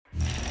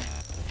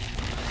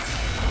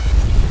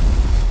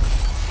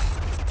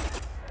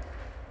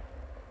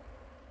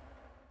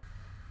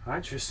All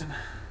right, Tristan.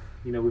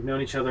 We've known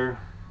each other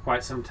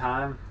quite some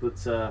time.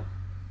 Let's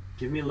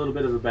give me a little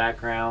bit of a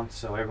background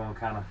so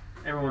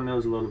everyone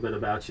knows a little bit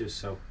about you.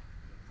 So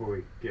before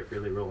we get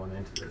really rolling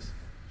into this.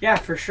 Yeah,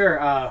 for sure.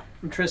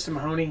 I'm Tristan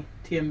Mahoney,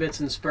 TM Bits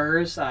and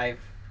Spurs. I've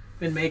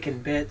been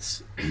making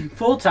bits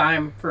full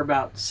time for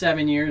about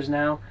 7 years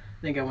now.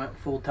 I think I went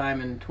full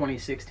time in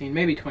 2016,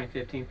 maybe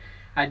 2015.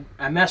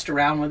 I messed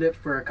around with it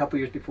for a couple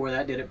years before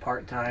that. Did it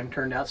part time.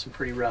 Turned out some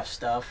pretty rough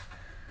stuff.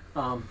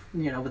 But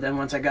then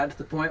once I got to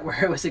the point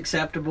where it was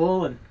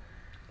acceptable and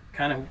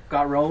kind of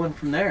got rolling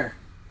from there.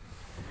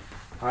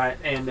 All right,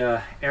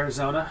 and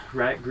Arizona,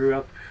 right? Grew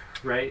up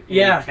right in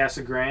Yeah. the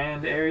Casa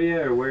Grande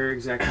area, or where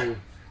exactly?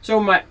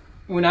 So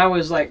when I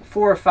was like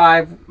 4 or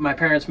 5, my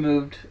parents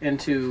moved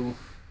into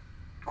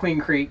Queen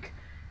Creek,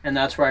 and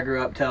that's where I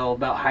grew up till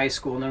about high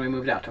school, and then we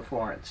moved out to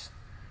Florence.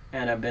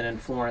 And I've been in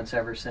Florence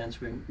ever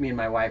since. Me and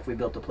my wife, we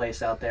built a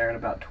place out there in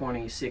about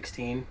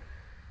 2016,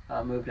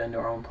 moved into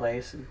our own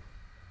place. And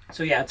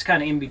so yeah, it's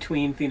kind of in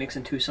between Phoenix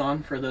and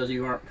Tucson, for those of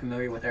you who aren't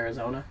familiar with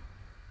Arizona.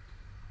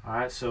 All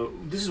right, so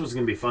this is what's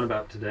going to be fun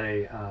about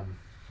today.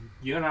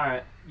 You and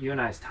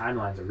I's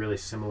timelines are really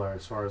similar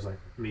as far as like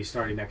me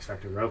starting X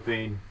Factor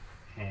roping,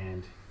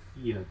 and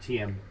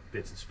TM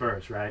Bits and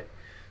Spurs, right?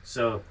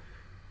 So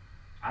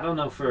I don't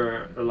know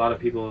for a lot of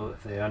people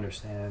if they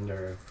understand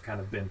or have kind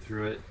of been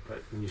through it,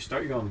 but when you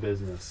start your own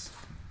business,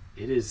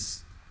 it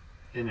is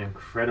an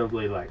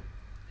incredibly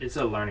it's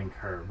a learning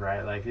curve,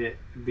 right?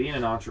 Being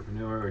an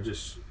entrepreneur or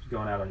just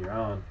going out on your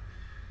own,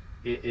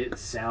 it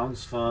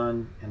sounds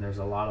fun, and there's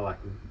a lot of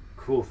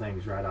cool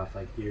things right off.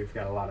 You've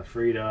got a lot of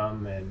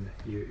freedom,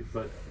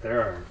 but there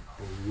are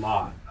a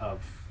lot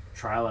of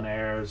trial and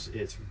errors.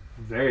 It's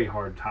very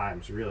hard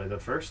times, really. The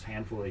first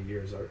handful of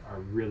years are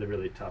really,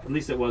 really tough. At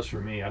least it was for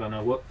me. I don't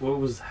know what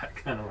was that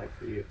kind of like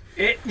for you.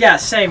 Yeah,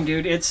 same,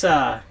 dude.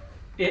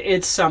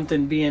 It's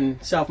something being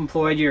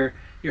self-employed. You're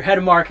head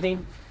of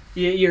marketing.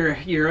 You're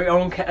your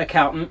own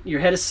accountant. You're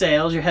head of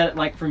sales. You're head,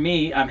 for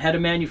me, I'm head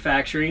of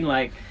manufacturing.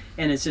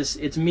 And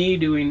it's me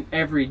doing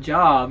every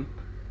job,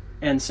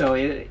 and so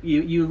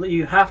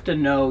you have to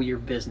know your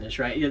business,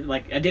 right?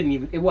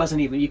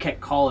 You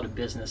can't call it a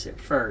business at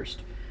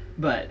first,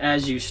 but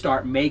as you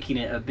start making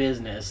it a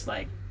business,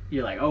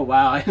 you're like, oh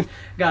wow, I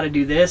got to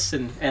do this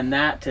and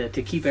that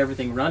to keep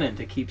everything running,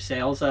 to keep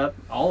sales up,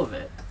 all of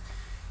it.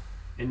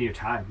 And your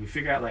time, you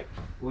figure out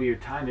your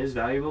time is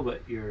valuable,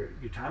 but your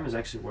time is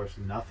actually worth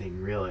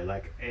nothing, really.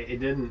 It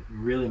didn't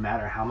really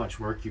matter how much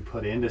work you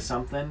put into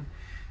something.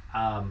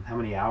 How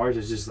many hours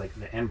is just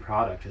the end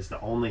product is the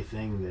only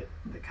thing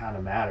that kind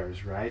of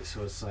matters, right?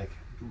 So it's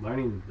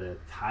learning the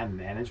time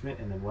management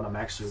and then what I'm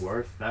actually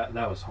worth. That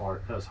was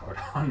hard. That was hard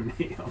on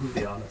me. I'm gonna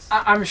be honest.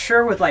 I'm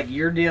sure with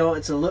your deal,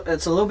 it's a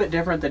little bit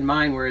different than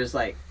mine. Whereas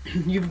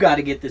you've got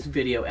to get this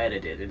video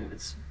edited, and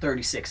it's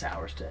 36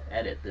 hours to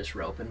edit this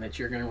roping that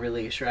you're going to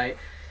release, right?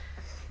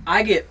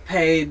 I get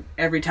paid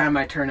every time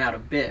I turn out a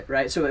bit,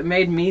 right? So it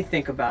made me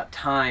think about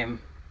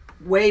time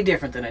way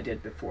different than I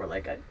did before.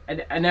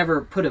 I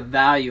never put a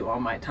value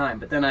on my time,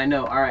 but then I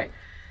know, all right,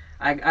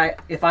 I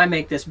if I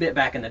make this bit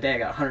back in the day, I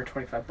got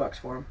 $125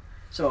 for them.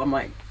 So I'm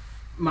like,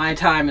 my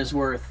time is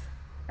worth.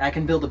 I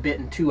can build a bit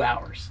in 2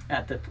 hours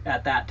at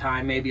that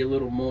time, maybe a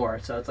little more.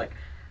 So it's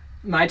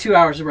my 2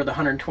 hours is worth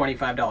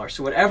 $125.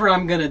 So whatever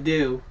I'm gonna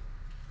do,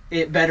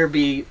 it better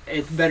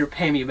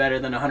pay me better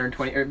than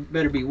 $120, or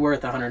better be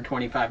worth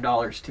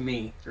 $125 to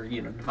me, or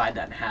divide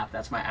that in half.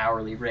 That's my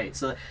hourly rate.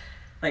 So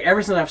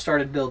ever since I've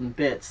started building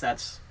bits,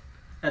 that's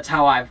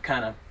how I've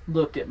kind of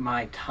looked at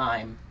my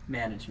time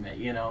management.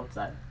 It's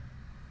that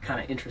kind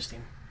of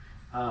interesting.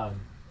 And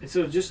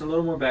so just a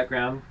little more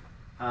background.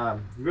 You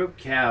rope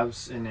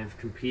calves and have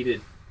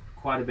competed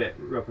quite a bit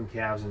roping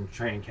calves and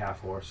training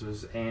calf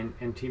horses,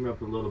 and team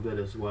rope a little bit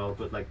as well.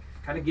 But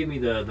kind of give me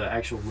the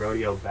actual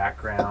rodeo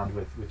background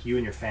with you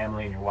and your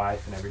family and your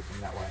wife and everything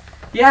that way.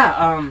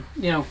 Yeah,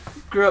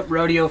 grew up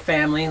rodeo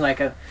family.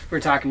 We were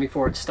talking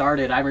before it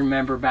started. I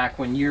remember back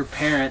when your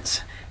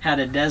parents had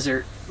a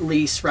desert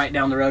lease right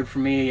down the road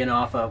from me,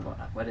 off of,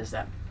 what is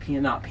that?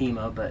 Not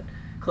Pima, but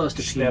close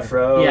to Pima. Schneff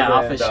Road, yeah,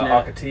 off and of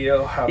Schneff.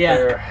 Ocotillo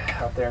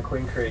out there in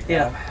Queen Creek.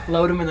 Yeah,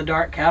 Load 'em in the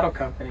Dark Cattle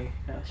Company.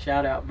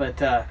 Shout out.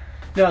 But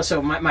no,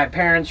 so my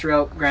parents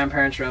rope,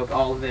 grandparents rope,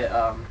 all of it.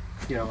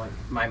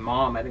 My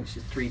mom, I think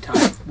she's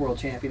 3-time world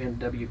champion in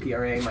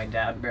WPRA. My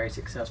dad, very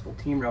successful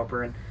team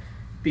roper, and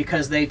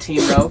because they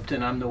team roped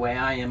and I'm the way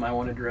I am, I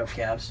wanted to rope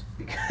calves.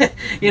 Because,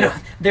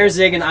 they're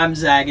zigging, I'm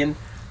zagging.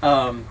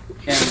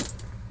 And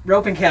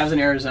roping calves in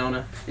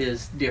Arizona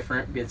is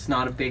different. It's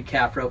not a big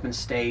calf roping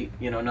state.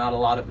 Not a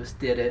lot of us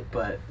did it,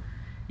 but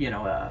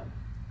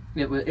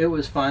it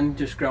was fun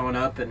just growing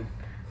up and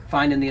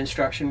finding the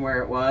instruction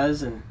where it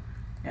was, and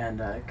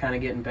kind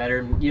of getting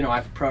better.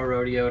 I've pro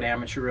rodeoed,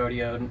 amateur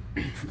rodeoed.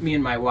 Me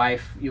and my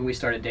wife, we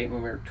started dating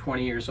when we were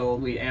 20 years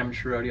old. We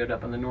amateur rodeoed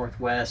up in the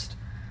Northwest.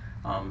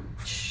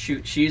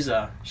 She's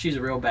a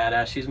real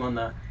badass. She's won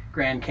the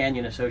Grand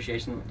Canyon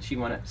Association. She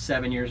won it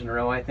 7 years in a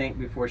row, I think,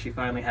 before she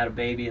finally had a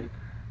baby and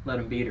let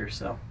him beat her.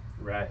 So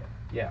right,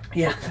 yeah.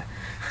 Yeah.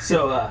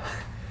 So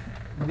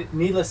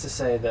needless to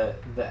say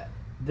that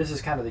this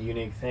is kind of the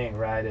unique thing,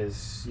 right?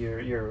 Is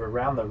you're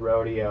around the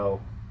rodeo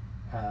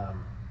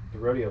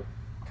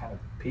kind of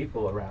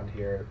people around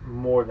here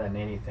more than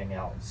anything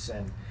else,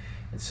 and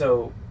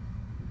so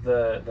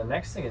the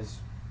next thing is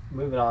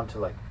moving on to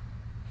like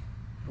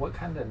what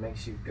kind of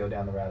makes you go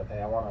down the route of,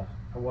 hey, I want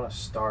to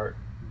start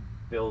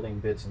building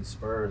bits and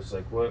spurs.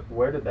 Like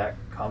where did that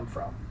come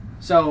from?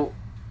 So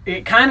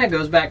it kind of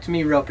goes back to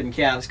me roping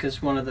calves,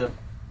 because one of the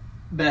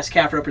best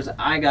calf ropers that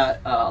I got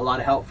a lot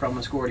of help from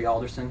was Gordy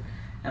Alderson,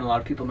 and a lot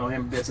of people know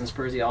him bits and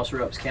spurs. He also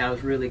ropes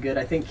calves really good.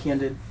 I think he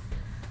ended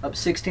up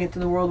 16th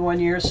in the world one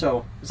year.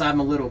 So as I'm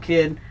a little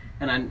kid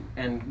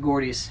and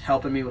Gordy's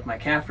helping me with my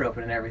calf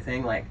roping and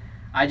everything, like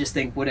I just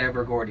think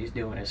whatever Gordy's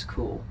doing is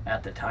cool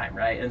at the time,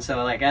 right? And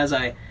so like as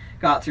I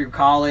got through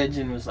college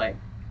and was like,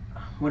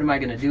 what am I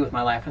going to do with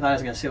my life? I thought I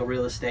was going to sell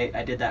real estate.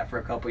 I did that for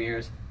a couple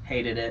years,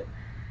 hated it.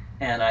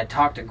 And I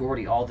talked to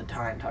Gordy all the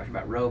time, talked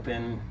about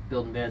roping,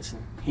 building bits,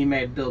 and he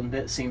made building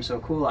bits seem so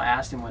cool. I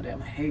asked him one day, I'm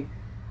like, hey,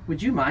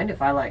 would you mind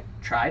if I like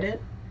tried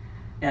it?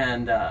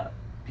 And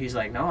he's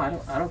like, no,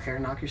 I don't care,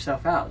 knock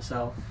yourself out.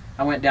 So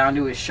I went down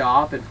to his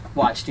shop and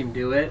watched him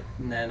do it,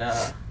 and then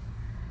I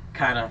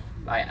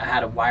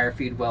had a wire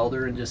feed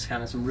welder and just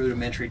kind of some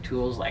rudimentary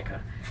tools like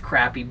a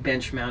crappy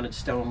bench mounted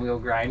stone wheel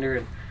grinder,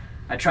 and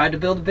I tried to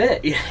build a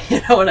bit, you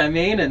know what I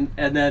mean?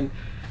 And then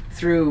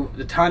through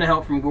a ton of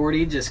help from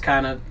Gordy, just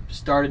kind of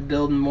started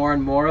building more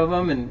and more of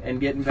them and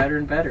getting better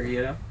and better,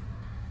 you know?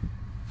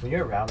 When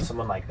you're around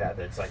someone like that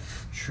that's like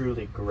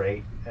truly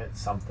great at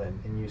something,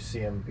 and you see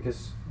him,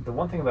 because the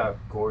one thing about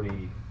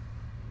Gordy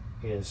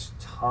is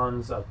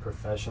tons of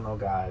professional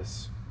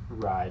guys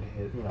ride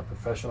his,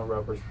 professional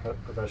ropers,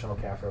 professional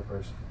calf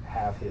ropers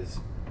have his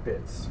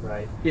bits,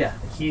 right? Yeah.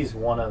 He's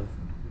one of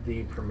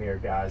the premier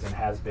guys and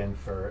has been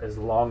for as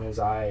long as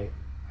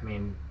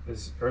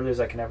as early as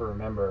I can ever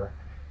remember,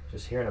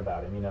 just hearing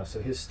about him, so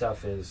his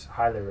stuff is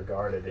highly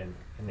regarded in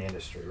the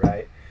industry,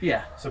 right?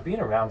 Yeah. So being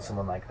around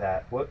someone like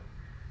that, what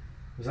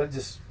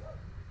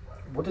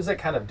does that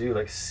kind of do?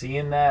 Like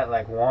seeing that,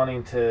 like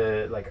wanting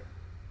to, like,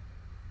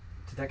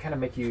 did that kind of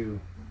make you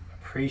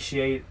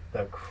appreciate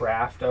the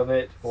craft of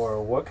it,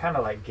 or what kind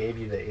of like gave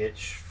you the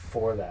itch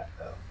for that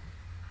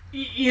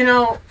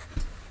though?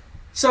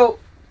 So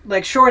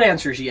like short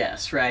answer is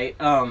yes, right?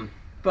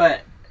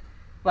 But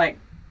like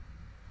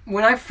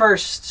when I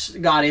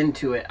first got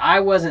into it, I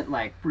wasn't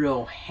like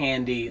real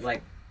handy.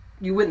 Like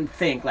you wouldn't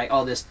think like,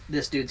 oh,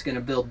 this dude's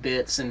gonna build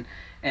bits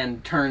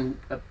and turn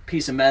a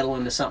piece of metal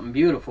into something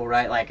beautiful,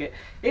 right? Like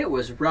it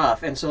was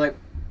rough. And so like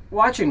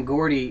watching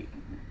Gordy,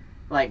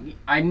 like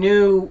I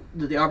knew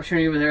that the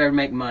opportunity was there to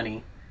make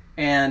money,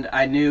 and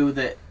I knew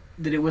that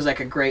it was like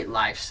a great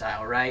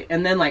lifestyle, right?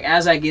 And then like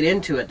as I get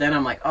into it, then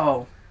I'm like,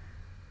 oh,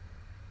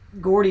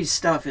 Gordy's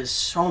stuff is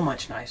so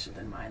much nicer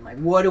than mine. Like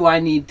what do I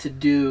need to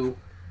do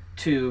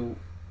to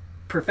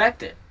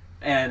perfect it?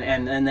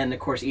 And then of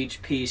course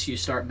each piece you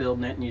start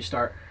building it,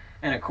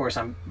 and of course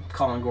I'm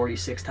calling Gordy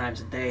 6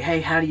 times a day. Hey,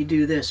 how do you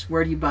do this?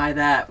 Where do you buy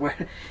that?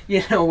 Where,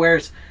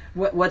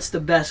 what's the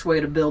best way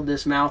to build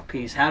this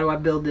mouthpiece? How do I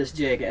build this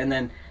jig? And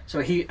then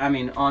so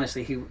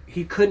honestly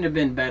he couldn't have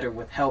been better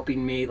with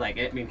helping me. Like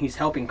he's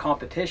helping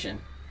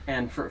competition,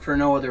 and for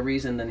no other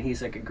reason than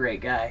he's like a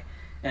great guy.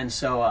 And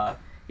so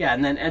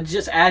and then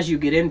just as you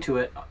get into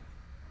it,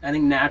 I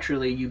think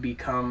naturally you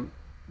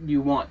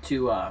want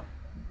to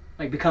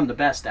become the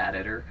best at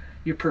it, or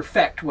you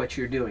perfect what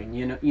you're doing.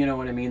 You know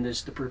what I mean?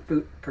 There's the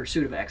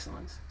pursuit of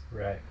excellence.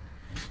 Right.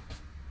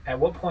 At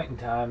what point in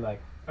time,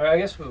 like, or I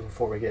guess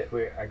before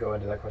I go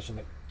into that question,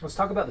 like, let's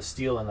talk about the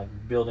steel and like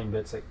building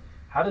bits. Like,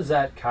 how does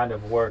that kind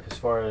of work as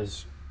far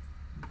as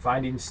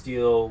finding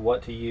steel,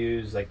 what to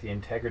use, like the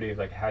integrity of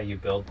like how you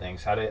build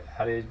things? How did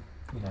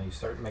you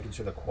start making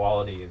sure the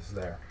quality is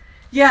there?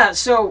 Yeah.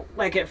 So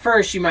like at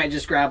first you might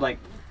just go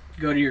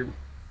to your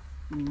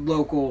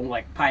local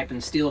like pipe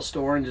and steel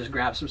store and just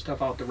grab some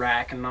stuff off the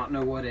rack and not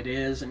know what it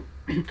is. And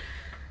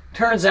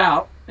turns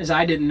out, as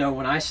I didn't know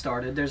when I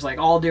started, there's like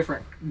all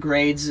different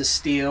grades of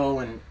steel,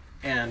 and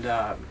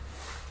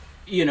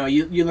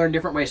you learn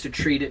different ways to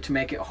treat it to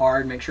make it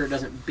hard, make sure it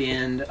doesn't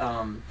bend.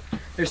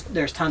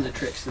 There's tons of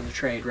tricks to the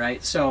trade,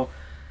 right? So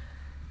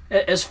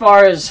as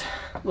far as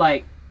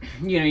like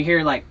you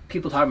hear like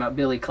people talking about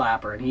Billy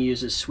Clapper, and he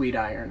uses sweet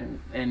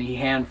iron and he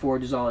hand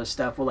forges all his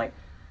stuff. Well, like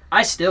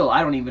I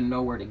don't even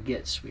know where to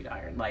get sweet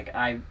iron. Like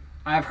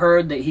I've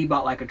heard that he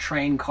bought like a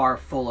train car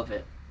full of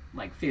it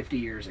like 50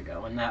 years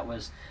ago, and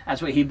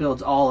that's what he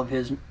builds all of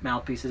his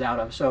mouthpieces out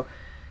of. So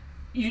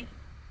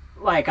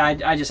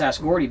I just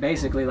asked Gordy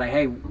basically like,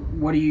 hey,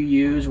 what do you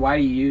use? Why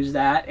do you use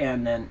that?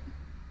 And then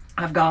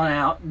I've gone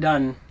out,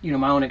 done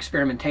my own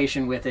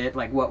experimentation with it,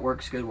 like what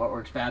works good, what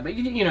works bad. But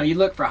you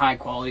look for high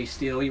quality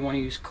steel. You want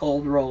to use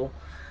cold roll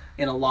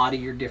in a lot of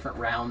your different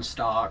round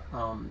stock.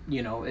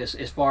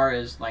 As far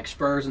as like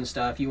spurs and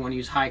stuff, you want to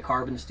use high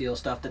carbon steel,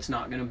 stuff that's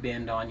not going to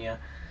bend on you.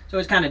 So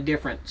it's kind of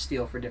different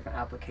steel for different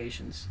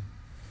applications.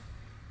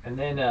 And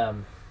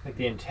then like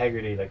the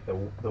integrity, like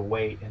the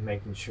weight, and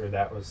making sure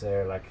that was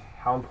there. Like,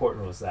 how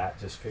important was that?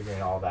 Just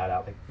figuring all that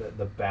out, like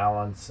the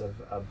balance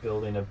of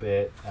building a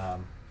bit.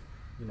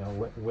 You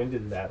know, when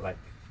did that like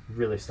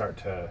really start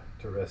to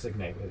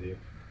resonate with you?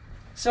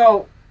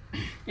 So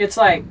it's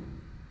like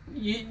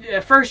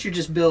at first you're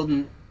just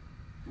building.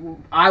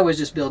 I was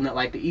just building it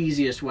like the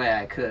easiest way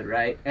I could,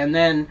 right? And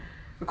then,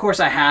 of course,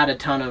 I had a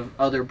ton of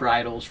other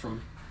bridles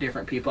from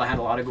different people. I had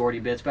a lot of Gordy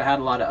bits, but I had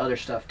a lot of other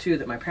stuff too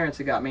that my parents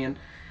had got me.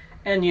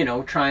 And you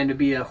know, trying to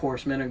be a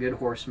horseman, a good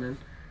horseman.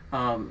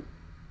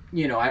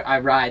 You know, I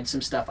ride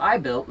some stuff I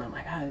built, and I'm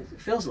like, it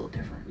feels a little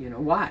different. You know,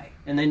 why?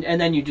 And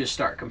then you just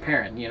start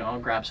comparing. You know, I'll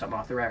grab something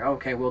off the rack.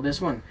 Okay, well,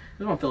 this one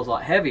feels a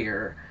lot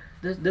heavier.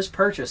 This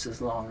purchase is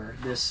longer.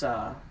 This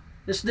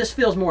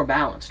feels more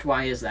balanced.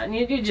 Why is that? And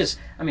you just,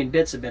 I mean,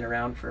 bits have been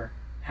around for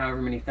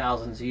however many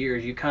thousands of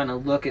years. You kind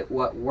of look at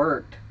what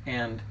worked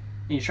and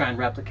you try and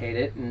replicate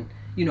it, and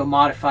you know,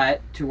 modify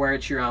it to where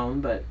it's your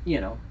own. But you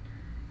know,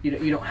 you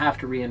don't have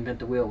to reinvent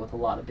the wheel with a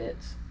lot of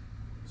bits.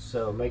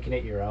 So making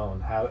it your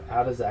own,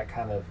 how does that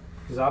kind of,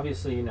 because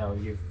obviously, you know,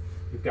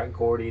 you've got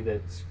Gordy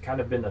that's kind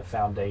of been the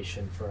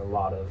foundation for a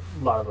lot of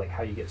like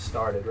how you get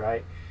started,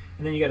 right?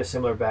 And then you got a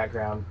similar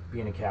background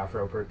being a calf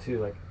roper too.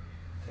 Like,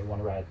 they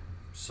want to ride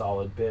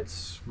solid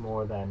bits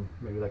more than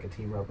maybe like a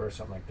team roper or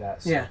something like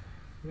that. So Yeah.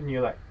 when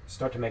you like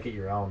start to make it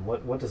your own,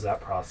 what does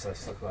that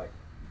process look like?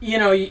 You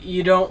know,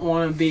 you don't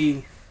want to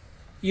be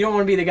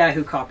the guy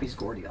who copies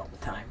Gordy all the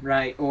time,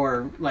 right?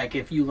 Or like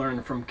if you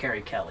learn from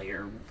Kerry Kelly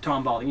or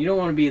Tom Baldwin, you don't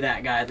want to be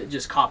that guy that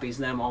just copies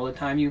them all the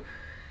time.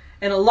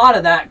 And a lot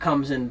of that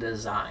comes in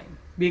design,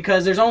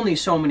 because there's only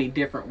so many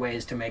different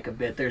ways to make a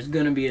bit. There's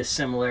going to be a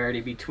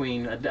similarity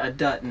between a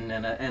Dutton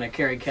and a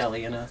Kerry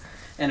Kelly and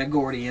a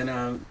Gordy and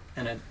a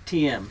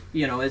TM.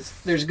 You know,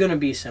 there's going to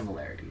be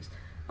similarities.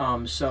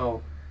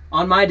 So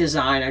on my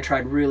design, I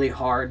tried really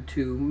hard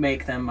to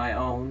make them my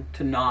own,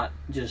 to not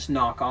just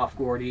knock off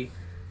Gordy.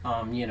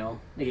 You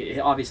know,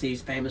 obviously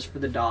he's famous for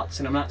the dots,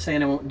 and I'm not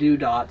saying I won't do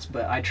dots,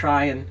 but I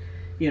try and,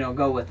 you know,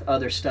 go with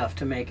other stuff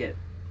to make it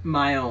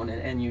my own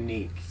and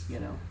unique, you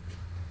know.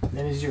 And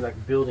then as you're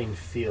like building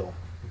feel,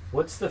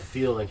 what's the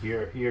feel like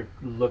you're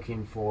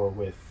looking for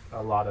with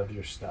a lot of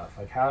your stuff?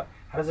 Like how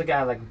does a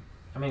guy like,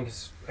 I mean,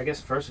 'cause I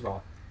guess first of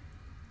all,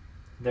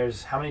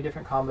 there's how many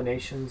different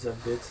combinations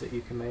of bits that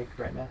you can make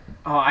right now?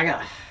 Oh, I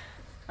got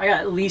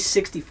at least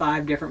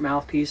 65 different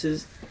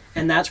mouthpieces,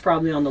 and that's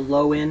probably on the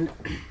low end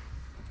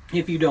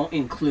if you don't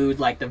include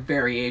like the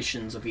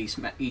variations of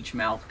each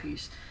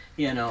mouthpiece.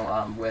 You know,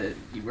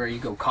 where you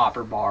go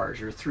copper bars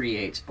or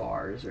 3/8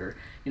 bars, or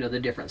you know, the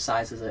different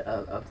sizes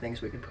of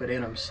things we can put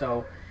in them.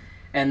 So,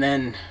 and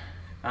then,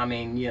 I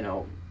mean, you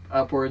know,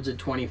 upwards of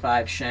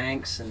 25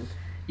 shanks, and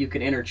you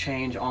can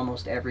interchange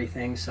almost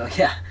everything. So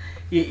yeah,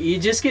 you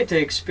just get to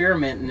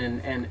experiment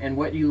and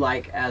what you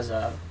like as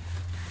a.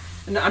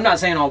 And I'm not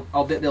saying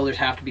all bit builders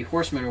have to be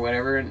horsemen or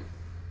whatever, and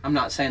I'm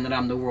not saying that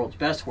I'm the world's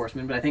best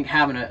horseman, but I think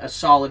having a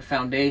solid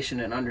foundation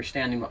and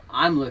understanding what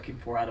I'm looking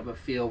for out of a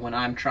field when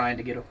I'm trying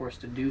to get a horse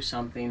to do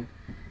something,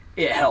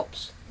 it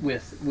helps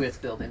with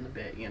building the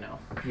bit, you know.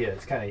 Yeah,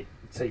 it's kind of,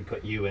 it's how you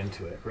put you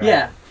into it, right?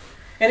 Yeah,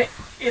 and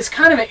it's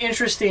kind of an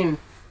interesting,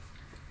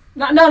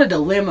 not a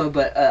dilemma,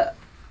 but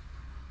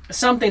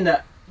something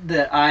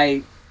that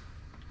I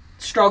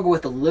struggle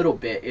with a little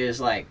bit is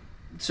like,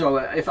 so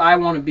if I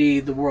want to be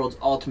the world's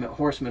ultimate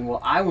horseman,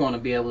 well, I want to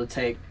be able to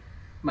take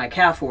my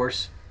calf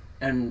horse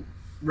and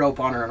rope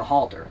on her in a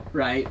halter,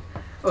 right?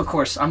 Of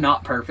course, I'm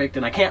not perfect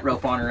and I can't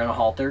rope on her in a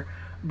halter,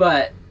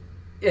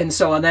 and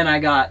then I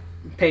got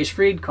Paige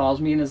Freed calls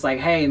me and is like,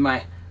 hey,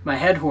 my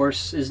head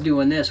horse is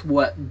doing this,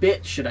 what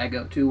bit should I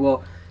go to?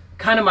 Well,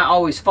 kind of my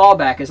always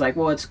fallback is like,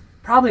 well, it's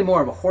probably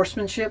more of a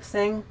horsemanship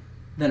thing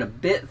than a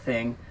bit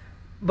thing,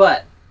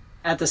 but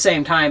at the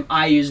same time,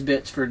 I use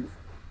bits for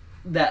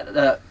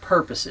that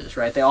purposes,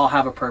 right? They all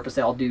have a purpose,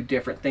 they all do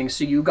different things,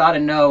 so you got to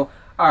know,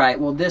 all right,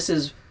 well, this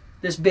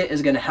bit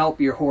is going to help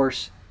your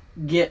horse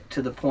get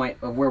to the point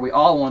of where we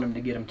all want him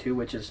to get him to,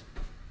 which is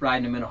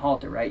riding him in a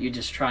halter, right? You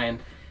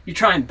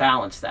try and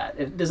balance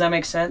that. Does that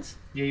make sense?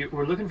 Yeah,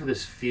 we're looking for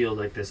this feel,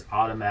 like this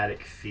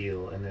automatic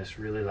feel, and this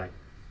really like,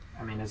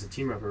 I mean, as a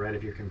team roper, right?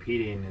 If you're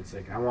competing, it's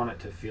like I want it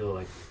to feel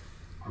like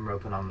I'm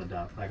roping on the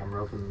dump, like I'm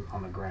roping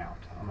on the ground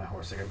on my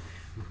horse, like I'm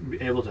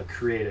able to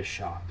create a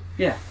shot.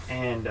 Yeah.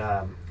 And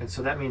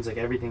so that means like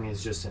everything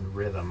is just in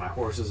rhythm. My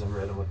horse is in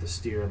rhythm with the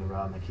steer and the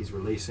run. Like he's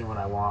releasing when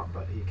I want,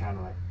 but he kind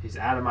of like he's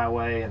out of my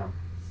way,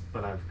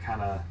 but I've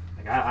kind of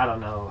like I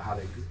don't know how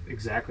to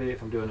exactly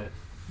if I'm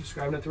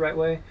describing it the right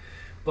way,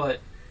 but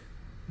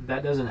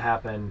that doesn't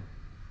happen.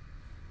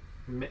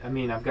 I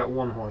mean, I've got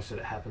one horse that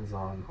it happens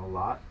on a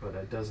lot, but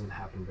it doesn't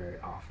happen very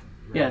often.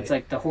 Right? Yeah, it's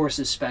like the horse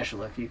is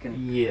special if you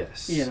can.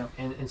 Yes. You know.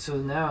 And so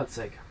now it's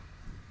like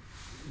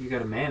you got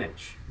to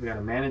manage. We got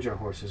to manage our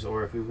horses,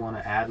 or if we want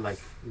to add like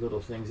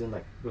little things in,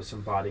 like with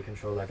some body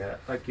control,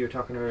 like you were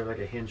talking earlier, like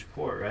a hinge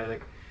port, right?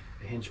 Like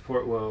a hinge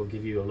port will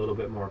give you a little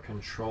bit more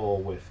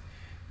control with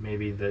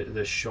maybe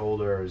the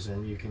shoulders,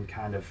 and you can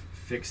kind of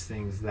fix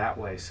things that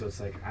way. So it's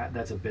like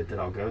that's a bit that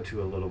I'll go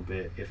to a little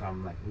bit if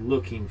I'm like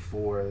looking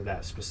for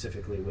that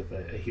specifically with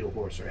a heel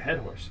horse or a head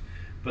horse.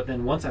 But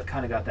then once I've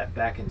kind of got that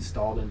back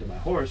installed into my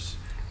horse,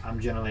 I'm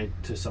generally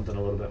to something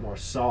a little bit more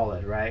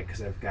solid, right?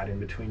 Because I've got in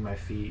between my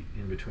feet,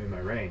 in between my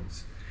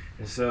reins.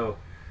 And so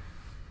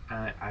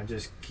I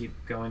just keep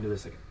going to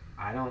this, like,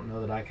 I don't know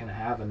that I can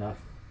have enough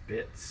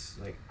bits.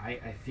 Like,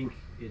 I think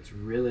it's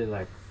really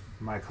like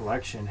my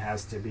collection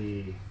has to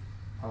be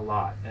a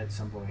lot at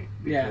some point,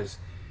 because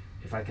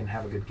if I can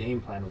have a good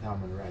game plan with how I'm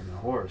going to ride my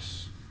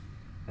horse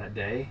that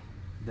day,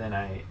 then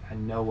I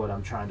know what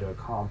I'm trying to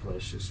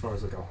accomplish as far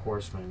as like a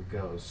horseman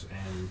goes.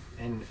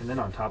 And then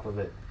on top of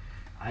it,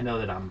 I know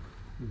that I'm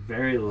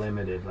very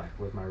limited, like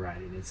with my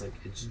riding. It's like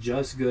it's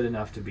just good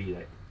enough to be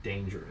like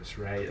dangerous,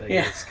 right? Like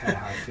that's kind of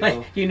how I feel.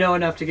 Like, you know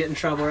enough to get in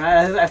trouble,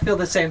 right? I feel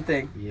the same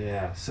thing.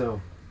 Yeah,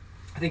 so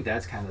I think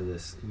that's kind of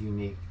this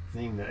unique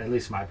thing, that at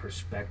least my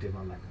perspective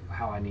on like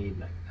how I need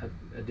like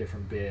a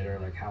different bit, or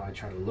like how I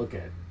try to look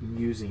at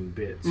using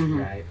bits,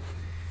 right?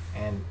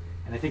 And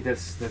I think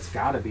that's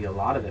got to be a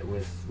lot of it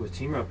with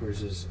team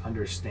ropers, is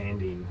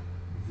understanding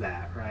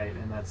that, right?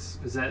 And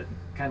is that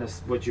kind of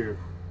what you're,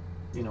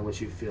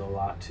 what you feel a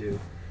lot too?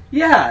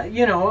 Yeah,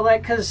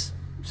 like, because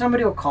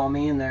somebody will call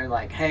me and they're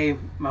like, hey,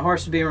 my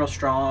horse is being real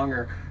strong,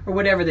 or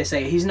whatever they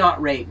say, he's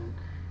not rating,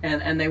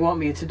 and they want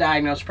me to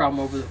diagnose a problem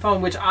over the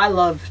phone, which I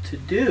love to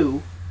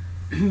do,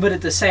 but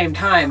at the same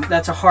time,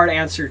 that's a hard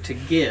answer to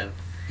give.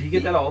 Do you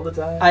get that all the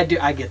time? I do.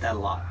 I get that a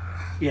lot.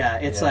 Yeah,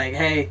 it's like,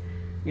 hey,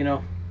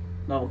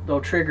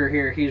 no trigger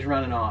here, he's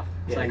running off.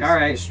 It's like, all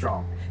right. He's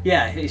strong.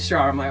 Yeah, he's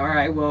strong. I'm like, all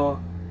right,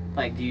 well,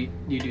 like, do you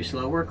do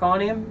slow work on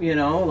him?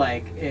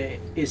 Like,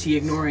 is he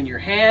ignoring your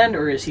hand,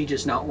 or is he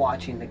just not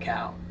watching the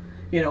cow?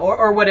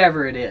 Or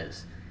whatever it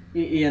is.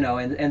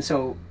 And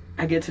so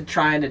I get to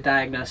try to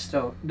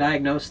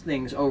diagnose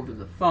things over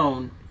the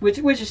phone, which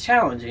is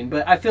challenging.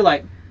 But I feel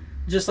like,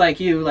 just like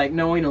you, like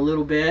knowing a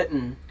little bit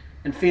and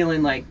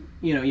feeling like,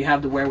 you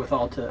have the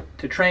wherewithal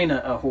to train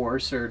a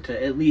horse, or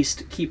to at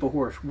least keep a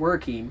horse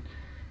working,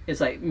 it's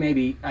like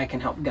maybe I can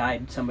help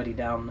guide somebody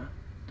down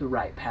the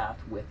right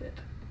path with it.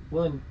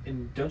 Well,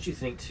 and don't you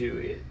think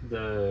too,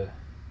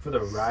 for the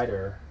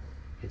rider,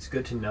 it's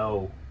good to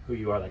know who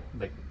you are,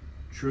 like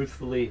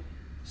truthfully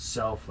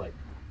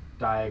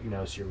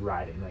diagnose your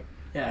riding. Like,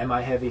 am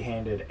I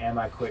heavy-handed? Am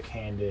I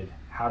quick-handed?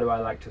 How do I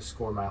like to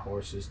score my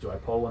horses? Do I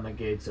pull when the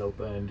gate's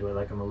open? Do I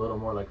like them a little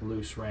more like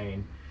loose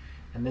rein?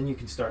 And then you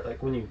can start,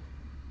 like, when you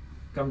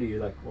come to you,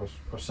 like,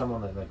 or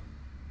someone that, like,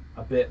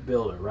 a bit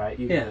builder, right?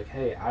 You can be like,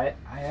 hey, I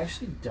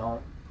actually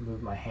don't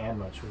move my hand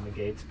much when the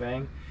gates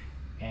bang,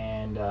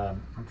 and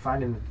I'm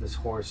finding that this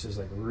horse is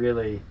like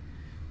really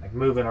like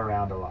moving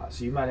around a lot.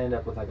 So you might end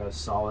up with like a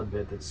solid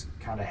bit that's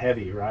kind of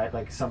heavy, right?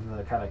 Like something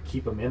that kind of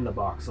keep them in the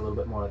box a little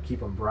bit more, like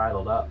keep them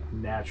bridled up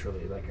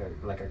naturally,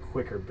 like a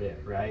quicker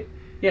bit, right?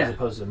 Yeah. As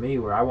opposed to me,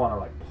 where I want to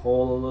like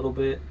pull a little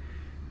bit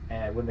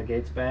and when the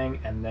gates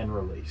bang and then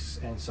release.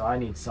 And so I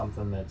need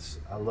something that's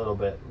a little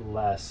bit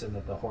less, and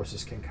that the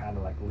horses can kind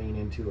of like lean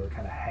into or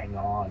kind of hang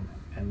on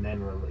and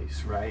then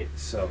release, right?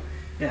 So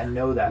I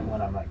know that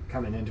when I'm like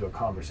coming into a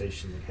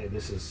conversation, like, hey,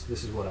 this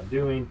is what I'm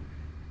doing.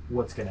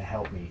 What's going to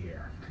help me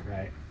here,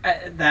 right?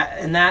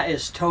 That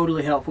is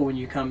totally helpful when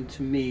you come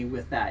to me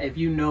with that. If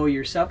you know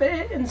yourself,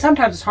 and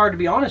sometimes it's hard to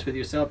be honest with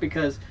yourself,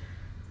 because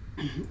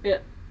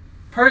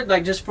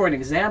just for an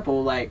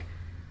example, like,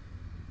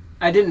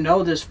 I didn't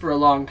know this for a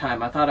long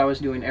time. I thought I was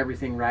doing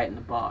everything right in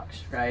the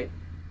box, right?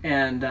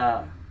 And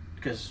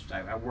because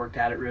I worked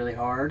at it really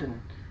hard,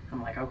 and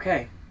I'm like,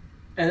 okay.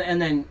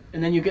 And then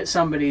you get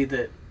somebody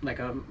that, like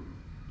a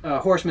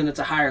horseman that's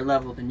a higher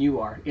level than you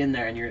are in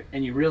there,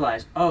 and you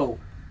realize, oh,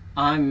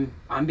 I'm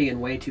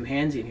being way too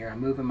handsy here. I'm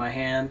moving my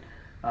hand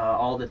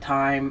all the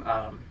time.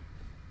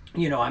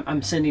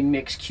 I'm sending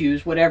mixed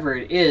cues, whatever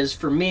it is.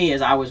 For me,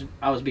 as I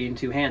was being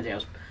too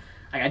handsy.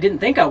 I didn't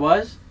think I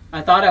was.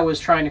 I thought I was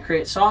trying to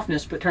create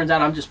softness, but turns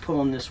out I'm just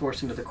pulling this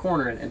horse into the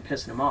corner and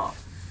pissing him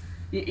off.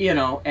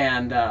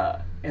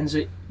 And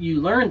so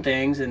you learn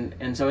things,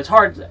 and so it's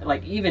hard.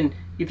 Like, even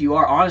if you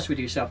are honest with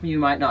yourself, you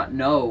might not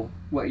know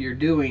what you're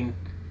doing,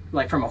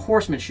 like from a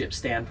horsemanship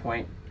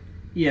standpoint,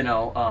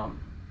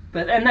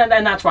 But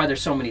and that's why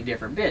there's so many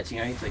different bits.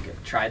 You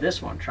like, try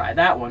this one, try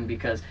that one,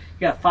 because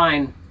you got to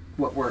find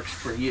what works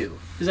for you.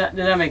 Does that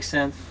make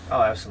sense?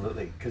 Oh,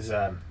 absolutely. Because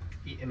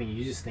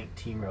you just think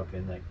team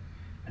roping. Like,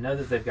 I know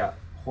that they've got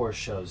horse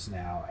shows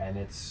now, and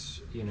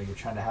it's you're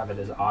trying to have it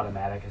as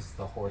automatic as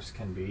the horse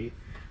can be.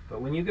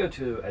 But when you go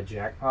to a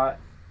jackpot,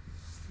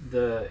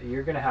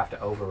 you're going to have to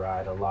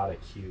override a lot of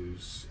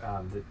cues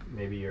that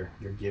maybe you're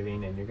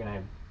giving, and you're going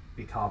to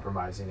be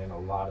compromising in a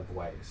lot of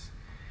ways.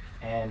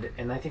 And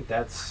I think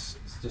that's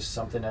just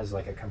something as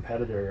like a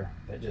competitor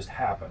that just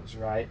happens,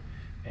 right?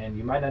 And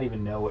you might not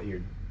even know what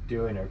you're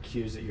doing or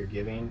cues that you're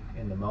giving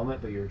in the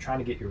moment, but you're trying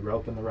to get your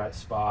rope in the right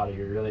spot, or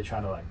you're really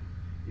trying to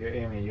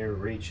you're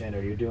reaching,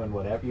 or you're doing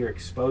whatever, you're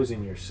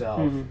exposing yourself.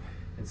 Mm-hmm.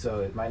 And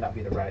so it might not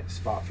be the right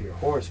spot for your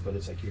horse, but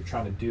it's like you're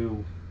trying to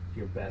do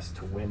your best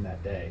to win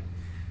that day.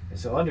 And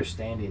so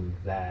understanding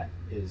that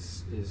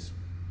is it's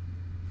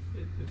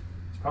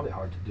probably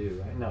hard to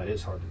do. I know it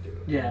is hard to do.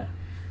 Yeah.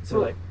 So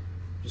like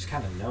just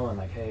kind of knowing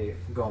like, hey,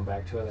 going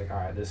back to it, like, all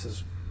right, this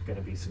is going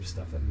to be some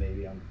stuff that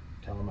maybe I'm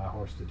telling my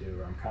horse to do,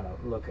 or I'm kind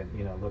of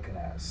looking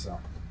at. So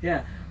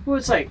yeah. Well,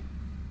 it's like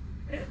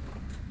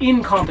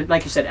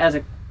like you said, as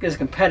a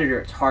competitor,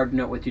 it's hard to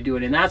know what you're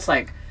doing, and that's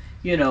like,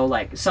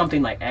 like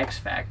something like X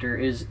Factor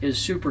is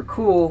super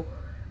cool.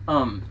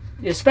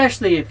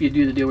 Especially if you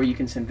do the deal where you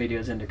can send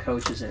videos into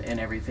coaches and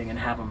everything and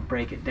have them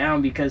break it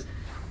down, because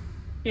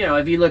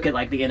if you look at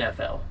like the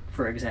NFL,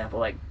 for example,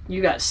 like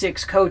you got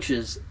 6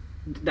 coaches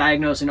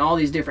diagnosing all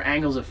these different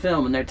angles of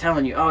film, and they're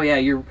telling you, oh yeah,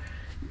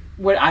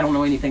 I don't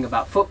know anything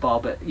about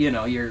football, but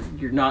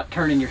you're not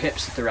turning your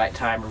hips at the right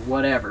time or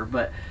whatever.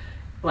 But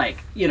like,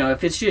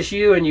 if it's just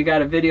you and you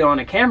got a video on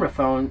a camera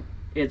phone,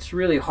 it's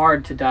really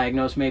hard to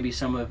diagnose maybe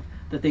some of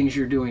the things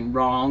you're doing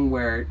wrong,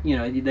 where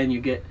then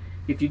you get,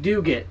 if you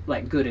do get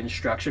like good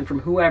instruction from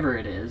whoever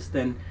it is,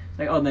 then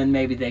like, oh, then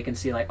maybe they can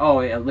see like,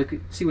 oh yeah,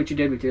 see what you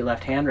did with your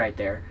left hand right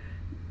there.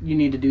 You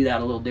need to do that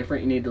a little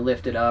different. You need to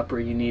lift it up, or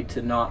you need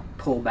to not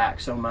pull back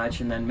so much,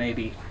 and then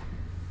maybe,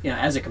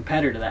 as a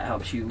competitor, that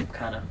helps you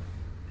kind of.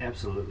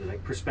 Absolutely,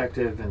 like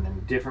perspective, and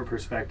then different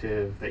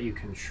perspective that you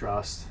can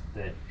trust,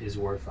 that is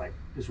worth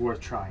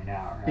trying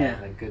out. Right?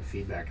 Yeah. Like good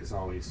feedback is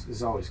always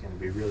going to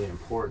be really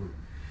important.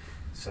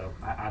 So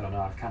I don't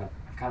know. I've kind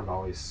of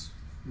always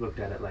looked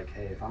at it like,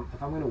 hey, if I'm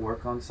going to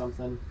work on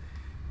something,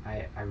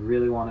 I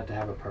really want it to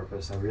have a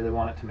purpose. I really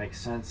want it to make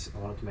sense. I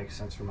want it to make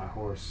sense for my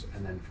horse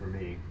and then for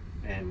me.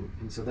 And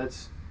so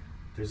there's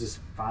this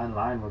fine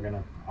line we're going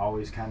to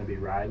always kind of be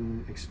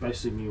riding,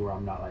 especially me, where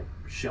I'm not like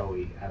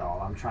showy at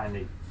all. I'm trying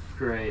to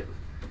create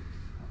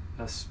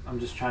I'm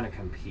just trying to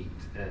compete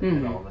at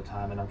all the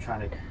time, and I'm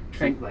trying to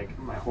keep like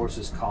my horse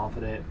is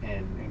confident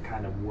and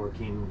kind of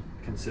working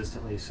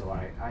consistently, so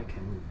I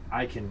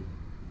can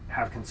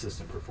have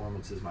consistent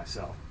performances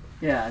myself.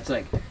 Yeah, it's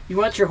like you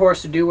want your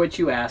horse to do what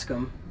you ask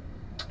them,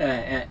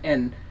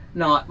 and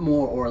not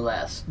more or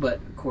less. But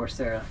of course,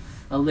 they're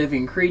a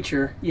living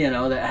creature,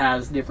 that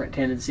has different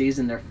tendencies,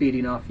 and they're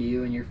feeding off of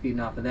you, and you're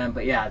feeding off of them.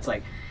 But yeah, it's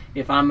like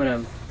if I'm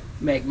gonna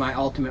make my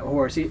ultimate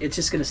horse, it's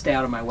just gonna stay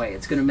out of my way.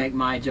 It's gonna make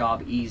my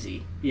job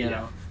easy,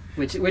 know,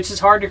 which is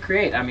hard to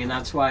create. I mean,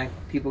 that's why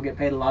people get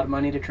paid a lot of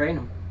money to train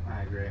them.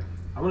 I agree.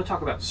 I want to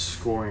talk about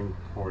scoring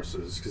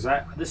horses, because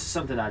this is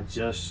something I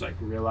just like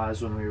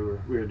realized when we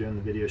were doing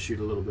the video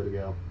shoot a little bit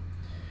ago.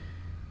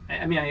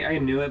 I mean, I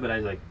knew it, but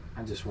I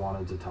just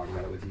wanted to talk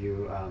about it with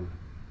you.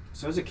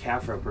 So as a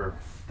calf roper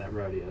that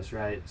rodeos,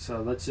 right?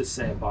 So let's just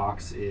say a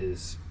box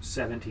is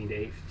 17 to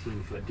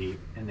 18 foot deep,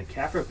 and the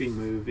calf roping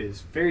move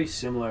is very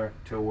similar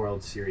to a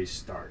World Series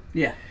start.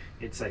 Yeah.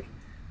 It's like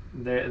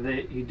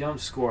you don't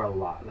score a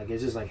lot. Like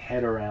it's just like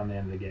head around the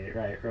end of the gate,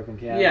 right? Roping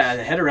calves. Yeah,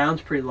 the head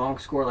around's pretty long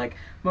score. Like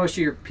most of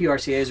your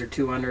PRCAs are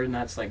 200, and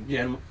that's like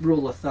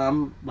rule of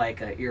thumb,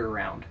 like a ear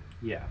around.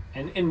 Yeah,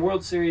 and in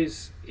World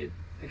Series,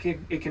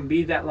 it can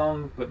be that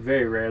long, but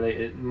very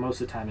rarely.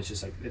 Most of the time, it's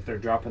just like if they're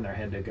dropping their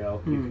head to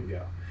go, you can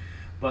go.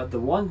 But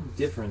the one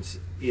difference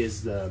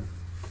is the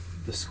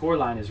score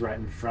line is right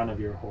in front of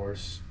your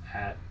horse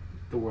at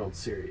the World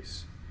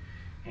Series.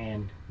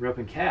 And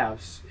roping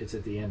calves, it's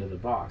at the end of the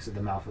box, at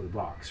the mouth of the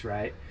box,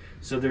 right?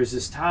 So there's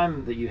this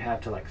time that you have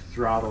to like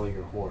throttle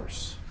your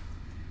horse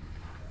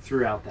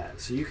throughout that.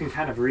 So you can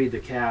kind of read the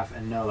calf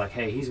and know like,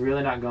 hey, he's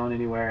really not going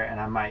anywhere, and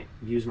I might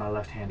use my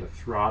left hand to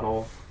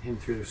throttle him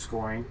through the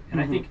scoring.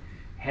 And I think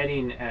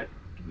heading at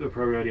the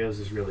pro rodeos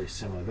is really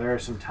similar. There are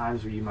some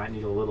times where you might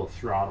need a little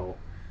throttle.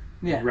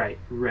 Yeah.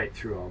 Right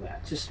through all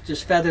that.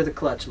 Just feather the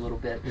clutch a little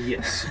bit.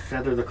 Yes,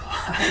 feather the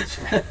clutch.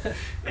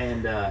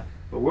 And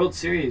but World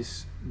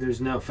Series,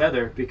 there's no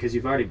feather because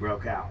you've already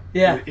broke out.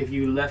 Yeah. If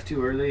you left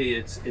too early,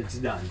 it's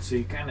done. So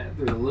you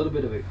there's a little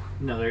bit of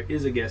there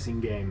is a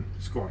guessing game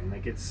scoring.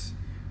 Like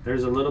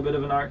there's a little bit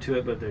of an art to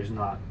it, but there's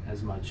not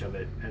as much of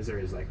it as there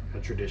is like a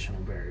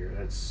traditional barrier.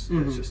 That's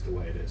just the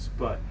way it is.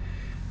 But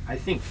I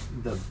think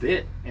the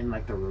bit and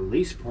like the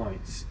release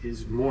points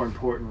is more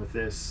important with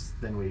this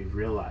than we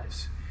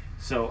realize.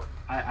 So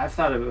I've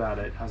thought about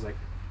it. I was like,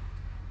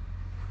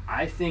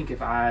 I think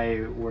if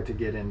I were to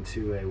get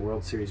into a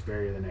World Series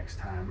barrier the next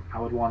time,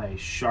 I would want a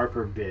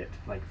sharper bit,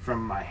 like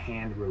from my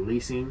hand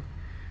releasing.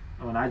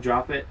 When I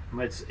drop it,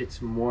 it's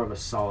more of a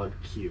solid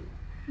cue.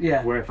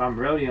 Yeah. Where if I'm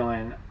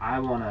rodeoing, I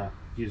want to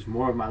use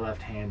more of my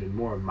left hand and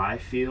more of my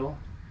feel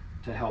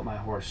to help my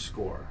horse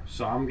score.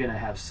 So I'm going to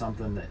have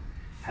something that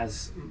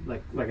has,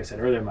 like I said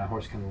earlier, my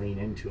horse can lean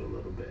into a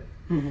little bit.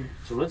 Mm-hmm.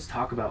 So let's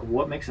talk about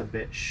what makes a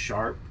bit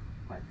sharp,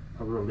 like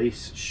a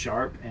release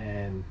sharp,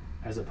 and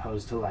as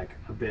opposed to like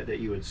a bit that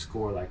you would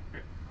score like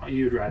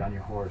you would ride on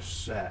your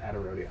horse at a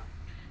rodeo.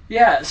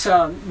 Yeah,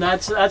 so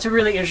that's a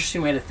really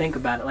interesting way to think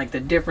about it, like the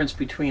difference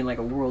between like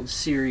a World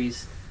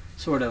Series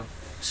sort of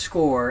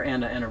score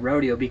and a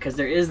rodeo, because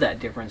there is that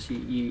difference.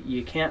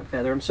 You can't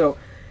feather them. So,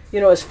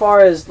 as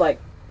far as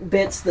like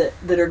bits that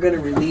are going to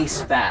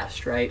release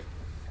fast, right?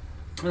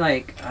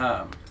 Like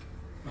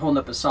holding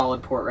up a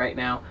solid port right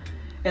now,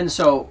 and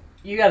so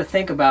you got to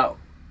think about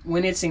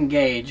when it's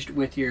engaged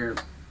with your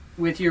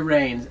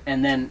reins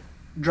and then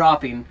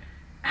dropping,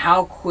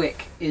 how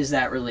quick is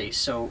that release?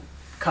 So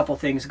a couple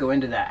things go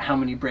into that. How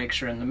many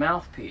breaks are in the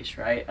mouthpiece,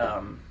 right?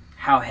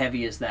 How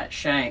heavy is that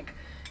shank?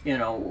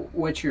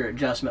 What's your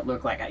adjustment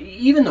look like?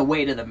 Even the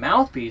weight of the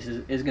mouthpiece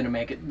is going to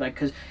make it, like,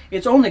 because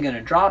it's only going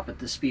to drop at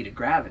the speed of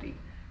gravity,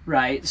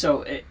 right?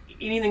 So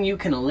anything you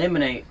can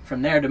eliminate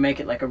from there to make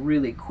it like a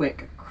really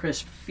quick,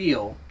 crisp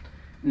feel.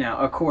 Now,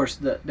 of course,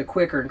 the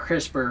quicker and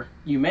crisper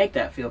you make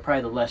that feel,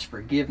 probably the less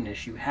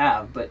forgiveness you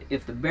have. But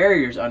if the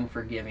barrier's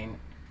unforgiving,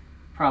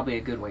 probably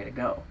a good way to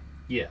go.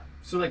 Yeah.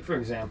 So, like, for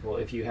example,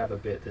 if you have a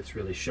bit that's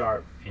really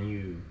sharp and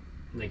you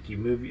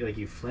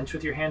flinch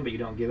with your hand, but you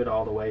don't give it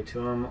all the way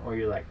to them, or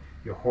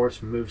your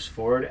horse moves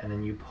forward and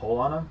then you pull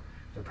on them,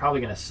 they're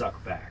probably going to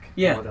suck back.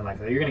 Yeah. More than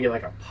likely. You're going to get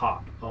like a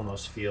pop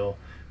almost feel,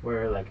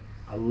 where like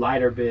a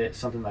lighter bit,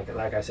 something like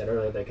I said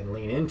earlier, they can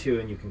lean into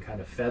and you can kind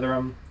of feather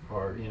them,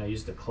 or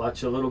use the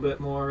clutch a little bit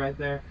more right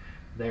there.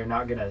 They're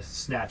not going to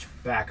snatch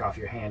back off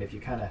your hand if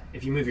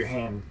you move your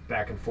hand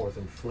back and forth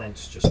and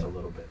flinch just a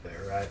little bit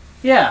there, right?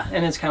 Yeah,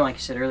 and it's kind of like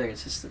you said earlier,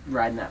 it's just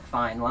riding that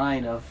fine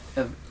line of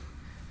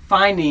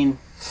finding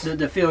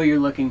the feel you're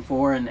looking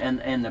for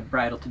and the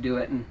bridle to do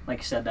it. And like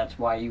you said, that's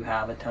why you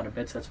have a ton of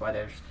bits. That's why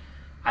there's,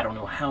 I don't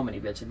know how many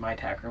bits in my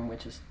tack room,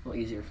 which is a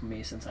little easier for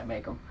me since I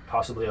make them.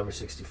 Possibly over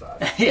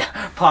 65.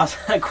 Yeah,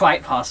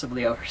 quite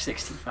possibly over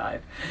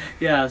 65.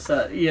 Yeah,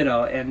 so,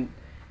 and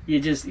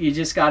you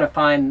just got to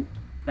find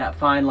that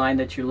fine line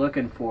that you're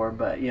looking for.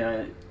 But,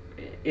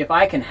 if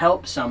I can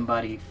help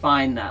somebody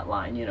find that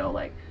line,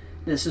 like,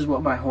 this is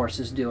what my horse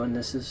is doing,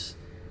 this is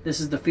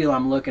the feel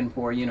I'm looking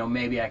for,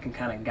 maybe I can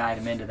kind of guide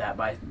them into that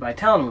by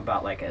telling them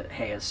about, like,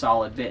 a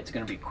solid bit. It's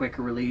going to be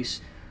quicker release,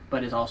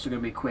 but it's also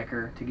going to be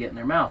quicker to get in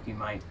their mouth.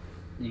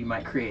 You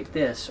might create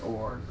this,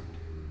 or,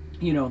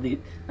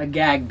 a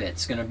gag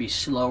bit's going to be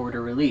slower to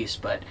release,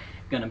 but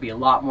going to be a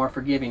lot more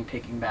forgiving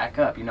picking back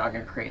up. You're not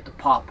going to create the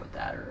pop with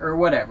that, or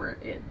whatever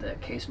the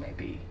case may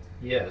be.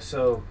 Yeah,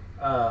 so,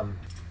 all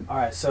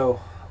right,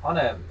 so on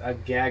a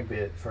gag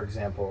bit, for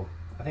example,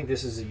 I think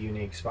this is a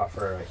unique spot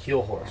for a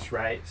heel horse,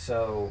 right?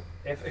 So,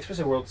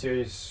 especially World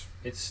Series,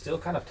 it's still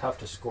kind of tough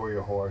to score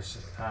your horse.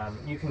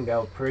 You can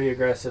go pretty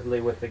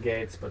aggressively with the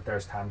gates, but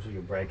there's times where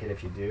you break it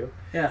if you do.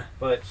 Yeah.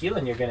 But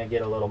heeling, you're going to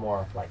get a little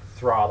more like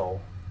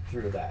throttle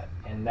through that,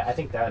 and I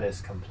think that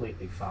is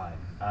completely fine.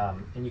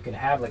 And you can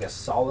have like a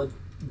solid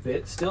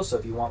bit still, so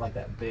if you want like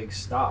that big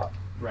stop,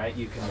 right,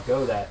 you can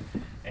go that.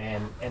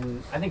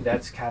 And I think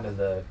that's kind of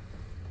the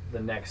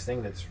next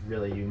thing that's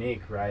really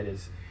unique, right,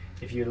 is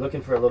if you're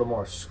looking for a little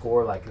more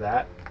score like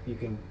that, you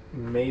can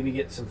maybe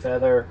get some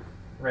feather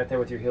right there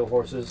with your heel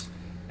horses,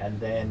 and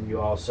then you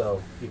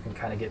can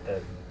kind of get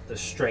the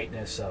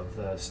straightness of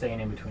the staying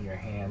in between your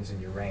hands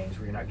and your reins,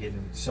 where you're not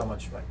getting so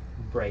much like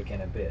break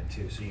in a bit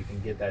too, so you can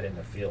get that in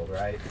the field,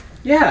 right?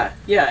 Yeah,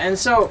 and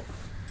so,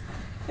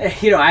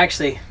 I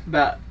actually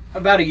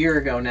about a year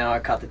ago now, I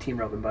caught the team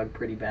roping bug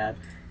pretty bad,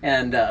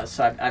 and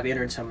so I've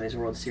entered some of these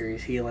World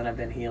Series heeling. I've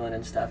been heeling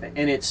and stuff, and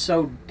it's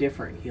so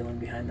different heeling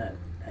behind that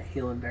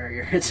heeling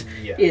barrier.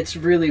 It's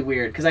really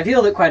weird, because I've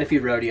heeled at quite a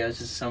few rodeos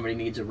if somebody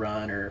needs a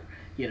run, or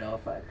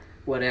if I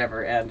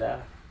whatever. And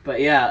but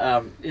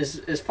yeah,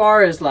 as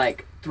far as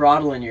like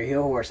throttling your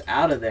heel horse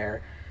out of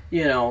there,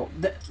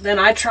 then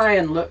I try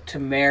and look to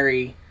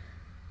marry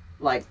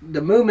like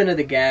the movement of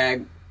the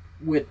gag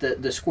with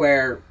the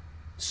square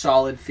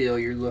solid feel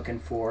you're looking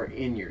for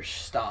in your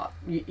stop.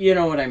 You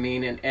know what I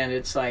mean? And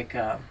it's like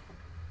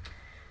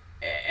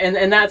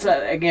and that's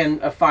again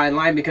a fine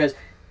line, because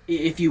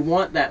if you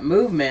want that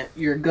movement,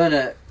 you're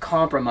gonna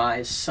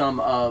compromise some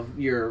of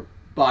your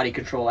body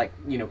control, like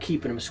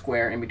keeping them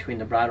square in between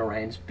the bridle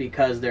reins,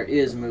 because there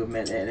is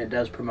movement and it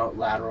does promote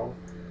lateral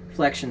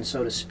flexion,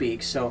 so to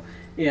speak. So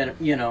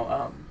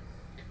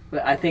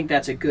but I think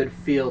that's a good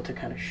feel to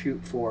kind of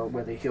shoot for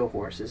with a heel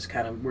horse, is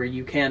kind of where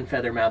you can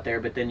feather them out there,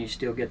 but then you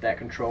still get that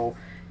control.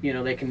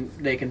 They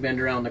can bend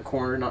around the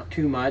corner, not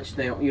too much.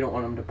 You don't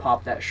want them to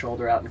pop that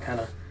shoulder out and kind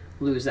of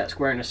lose that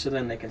squareness, so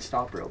then they can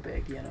stop real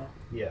big.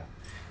 Yeah.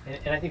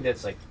 And I think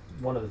that's like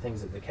one of the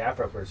things that the calf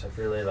ropers have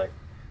really like.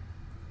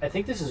 I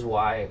think this is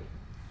why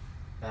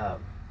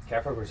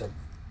calf ropers have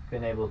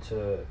been able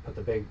to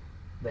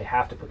they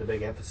have to put the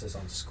big emphasis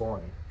on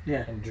scoring,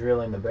 and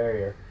drilling the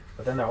barrier.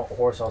 But then the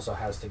horse also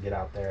has to get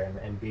out there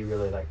and be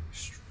really like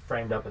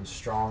framed up and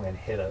strong and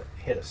hit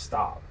a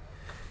stop.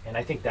 And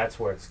I think that's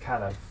where it's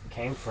kind of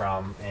came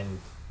from. And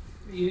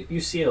you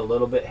see it a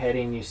little bit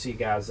heading. You see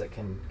guys that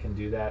can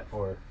do that,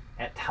 or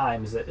at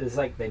times it's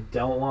like they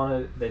don't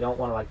want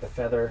to like the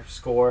feather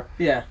score,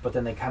 but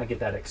then they kind of get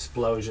that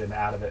explosion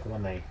out of it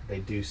when they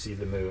do see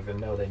the move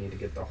and know they need to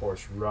get the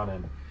horse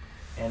running.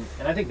 And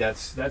I think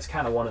that's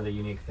kind of one of the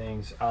unique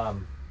things,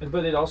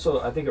 but it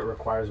also, I think it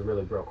requires a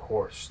really broke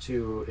horse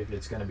too, if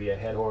it's going to be a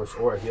head horse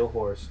or a heel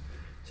horse,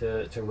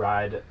 to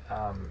ride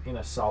in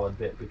a solid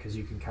bit, because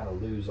you can kind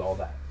of lose all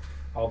the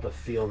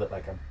feel that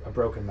like a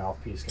broken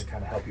mouthpiece can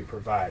kind of help you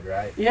provide,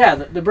 right? Yeah,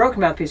 the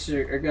broken mouthpieces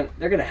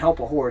they're gonna help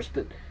a horse,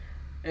 but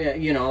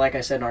like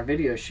I said in our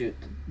video shoot,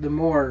 the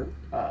more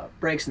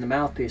breaks in the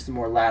mouthpiece, the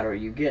more lateral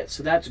you get.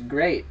 So that's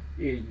great,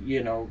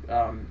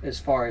 as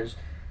far as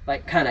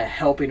like kind of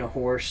helping a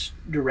horse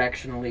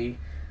directionally,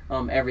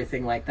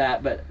 everything like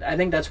that. But I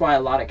think that's why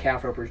a lot of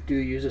calf ropers do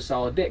use a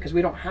solid bit, because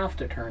we don't have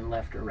to turn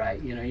left or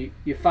right.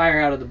 You fire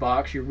out of the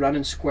box, you're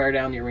running square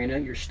down the arena,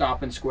 you're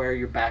stopping square,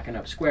 you're backing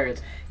up square.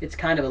 It's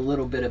kind of a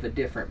little bit of a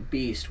different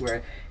beast.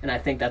 And I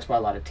think that's why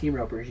a lot of team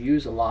ropers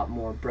use a lot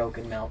more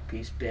broken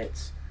mouthpiece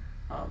bits.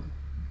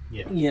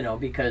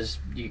 Because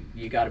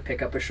you got to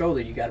pick up a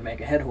shoulder, you got to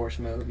make a head horse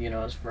move.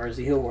 As far as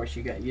the heel horse,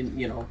 you got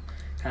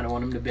kind of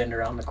want them to bend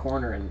around the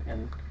corner,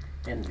 and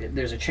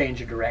there's a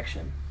change of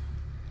direction.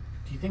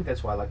 Do you think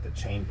that's why like the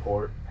chain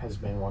port has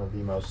been one of the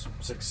most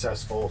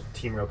successful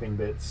team roping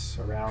bits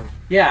around?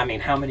 Yeah, I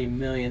mean, how many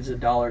millions of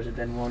dollars have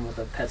been won with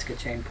a Petska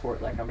chain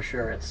port? Like, I'm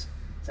sure it's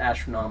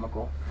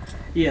astronomical,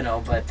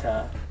 But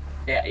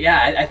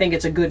I think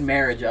it's a good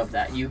marriage of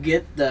that. You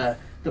get the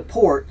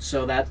port,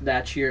 so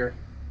that's your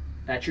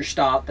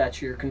stop, that's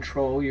your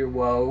control, your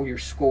whoa, your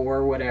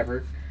score,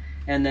 whatever,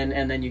 and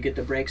then you get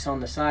the brakes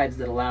on the sides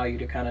that allow you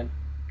to kind of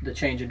the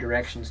change of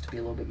directions to be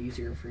a little bit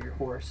easier for your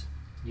horse.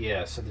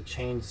 Yeah, so the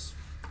chains,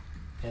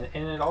 and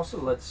it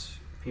also lets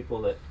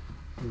people that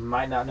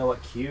might not know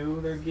what cue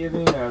they're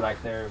giving, or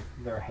like their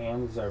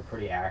hands are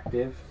pretty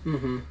active.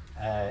 Mm-hmm.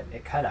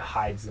 It kind of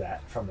hides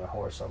that from the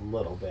horse a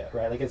little bit,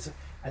 right? Like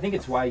I think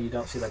it's why you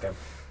don't see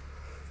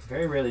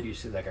very rarely do you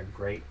see like a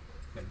great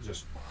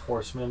just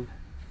horseman,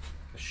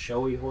 a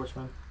showy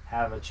horseman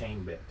have a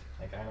chain bit.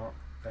 I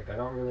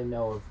don't really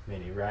know of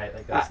many, right?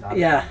 Like that's not.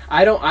 Yeah,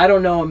 I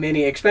don't know of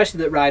many, especially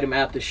that ride them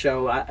at the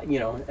show.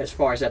 As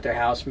far as at their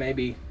house,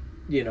 maybe,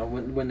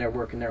 when they're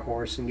working their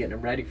horse and getting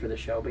them ready for the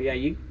show. But yeah,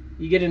 you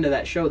get into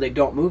that show, they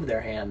don't move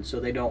their hands, so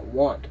they don't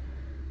want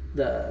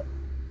the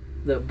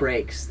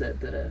brakes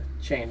that a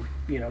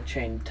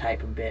chain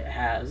type of bit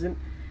has. And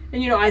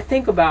I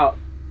think about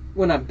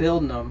when I'm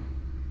building them,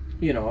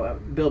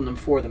 building them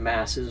for the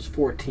masses,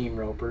 for team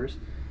ropers.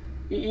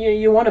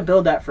 You want to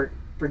build that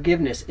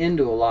forgiveness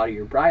into a lot of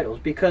your bridles,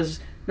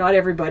 because not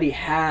everybody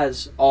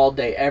has all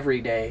day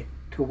every day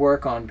to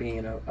work on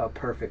being a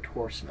perfect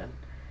horseman,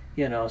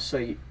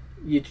 so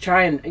you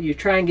try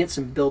and get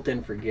some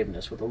built-in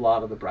forgiveness with a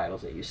lot of the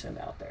bridles that you send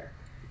out there,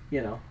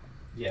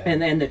 Yeah.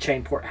 And the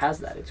chain port has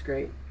that. It's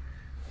great.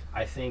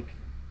 I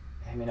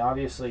mean,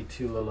 obviously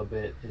too little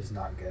bit is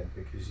not good,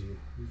 because you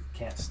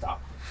can't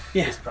stop.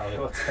 Yeah. It's probably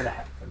what's going to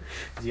happen,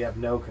 because you have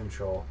no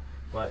control.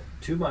 But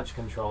too much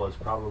control is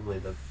probably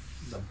the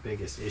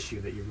biggest issue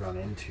that you run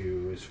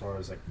into, as far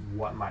as like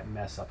what might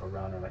mess up a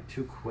run, or like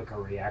too quick a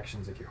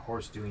reactions, like your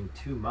horse doing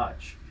too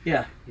much.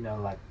 Yeah.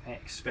 Like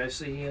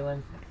especially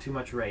heeling, too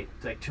much rate,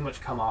 like too much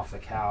come off the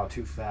cow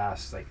too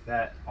fast, like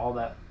that. All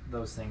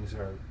those things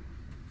are.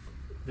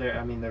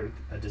 They're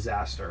a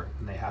disaster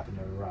when they happen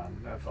to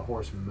run. If a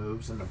horse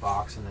moves in the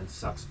box and then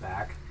sucks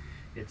back,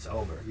 it's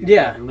over.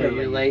 You're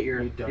late. You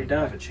don't you're even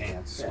done. have a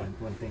chance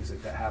when things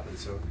like that happen.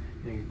 So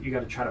you got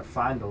to try to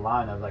find the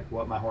line of like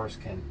what my horse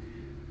can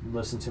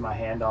listen to my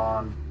hand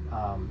on,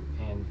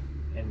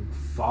 and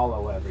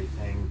follow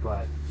everything,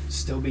 but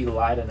still be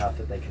light enough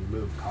that they can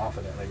move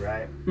confidently,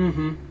 right?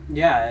 Mm-hmm.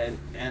 Yeah,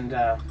 and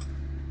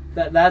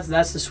that's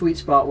the sweet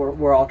spot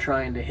we're all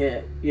trying to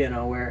hit.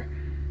 Where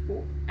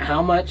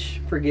how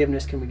much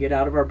forgiveness can we get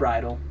out of our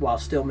bridle while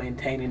still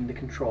maintaining the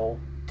control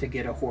to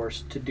get a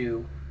horse to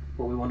do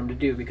what we want them to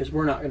do, because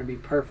we're not going to be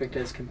perfect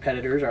as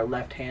competitors. Our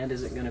left hand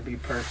isn't going to be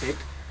perfect,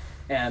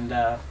 and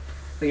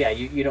but yeah,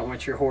 you don't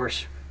want your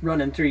horse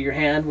running through your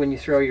hand when you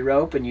throw your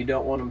rope, and you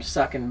don't want them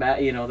sucking back.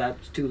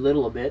 That's too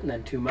little a bit, and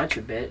then too much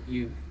a bit.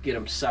 You get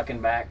them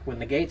sucking back when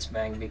the gates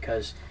bang,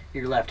 because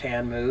your left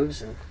hand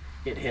moves and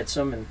it hits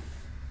them, and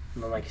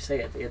like you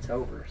say, it's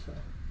over. So.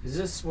 Is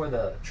this where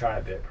the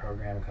tri-bit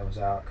program comes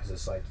out? Because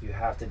it's like you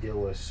have to deal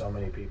with so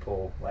many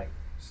people, like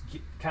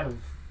kind of.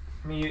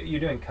 I mean, you're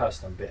doing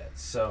custom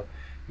bits, so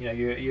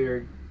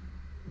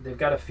they've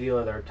got a feel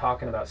that they're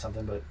talking about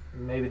something, but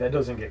maybe that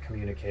doesn't get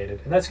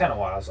communicated, and that's kind of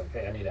why I was like,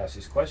 hey, I need to ask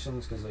these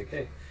questions, because like,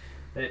 hey,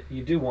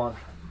 you do want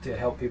to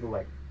help people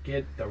like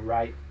get the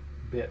right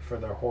bit for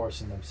their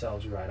horse and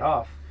themselves right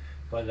off,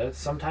 but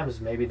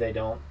sometimes maybe they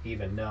don't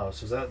even know.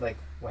 So is that like,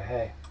 well,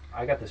 hey,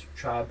 I got this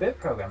tri-bit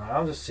program, and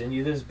I'll just send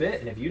you this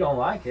bit, and if you don't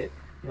like it,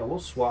 we'll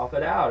swap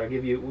it out, or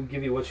we'll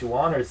give you what you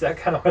want, or is that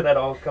kind of where that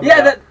all comes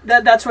out?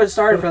 Yeah, that's what it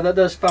started for.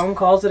 Those phone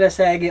calls that I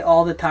say I get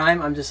all the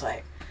time, I'm just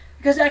like,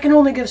 because I can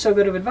only give so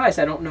good of advice.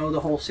 I don't know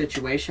the whole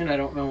situation. I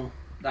don't know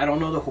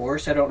the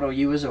horse. I don't know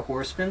you as a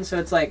horseman. So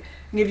it's like,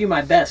 I can give you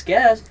my best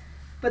guess,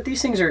 but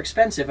these things are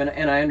expensive, and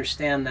I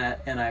understand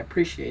that, and I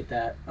appreciate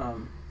that.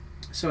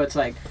 So it's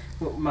like,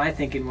 what my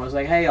thinking was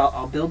like, hey,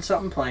 I'll build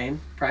something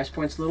plain. Price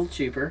point's a little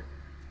cheaper.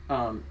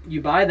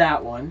 You buy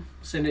that one,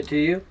 send it to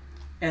you,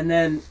 and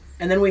then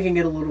we can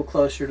get a little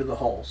closer to the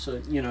hole.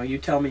 So you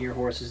tell me your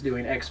horse is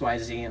doing X, Y,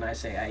 Z, and I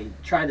say, I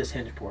tried this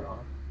hinge port on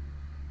him.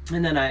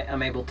 And then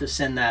I'm able to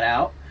send that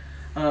out.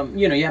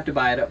 You have to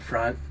buy it up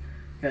front,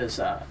 because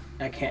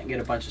I can't get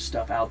a bunch of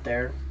stuff out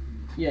there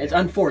Yeah, it's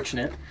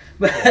unfortunate,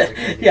 but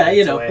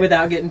Yeah,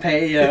 without getting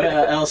paid,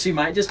 else you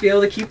might just be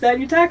able to keep that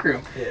in your tack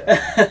room.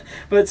 Yeah.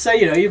 But so,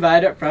 you buy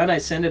it up front, I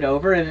send it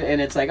over,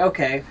 and it's like,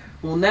 okay,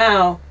 well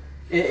now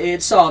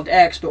it solved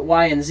X, but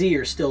Y and Z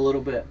are still a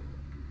little bit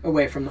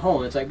away from the hole.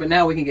 And it's like, but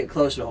now we can get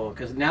closer to the hole,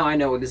 because now I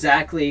know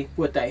exactly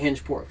what that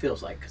hinge port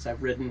feels like, because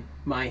I've ridden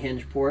my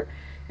hinge port,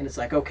 and it's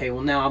like, okay,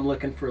 well now I'm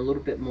looking for a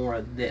little bit more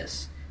of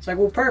this. It's like,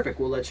 well, perfect.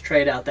 Well, let's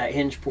trade out that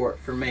hinge port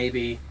for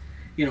maybe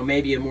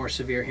a more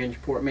severe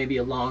hinge port, maybe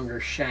a longer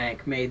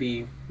shank,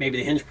 maybe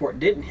the hinge port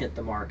didn't hit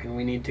the mark and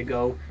we need to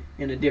go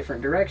in a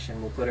different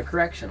direction. We'll put a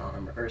correction on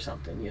them or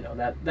something.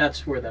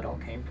 That's where that all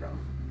came from.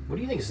 What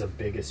do you think is the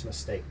biggest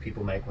mistake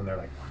people make when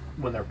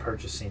they're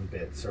purchasing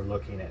bits or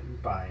looking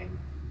at buying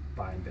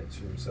bits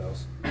for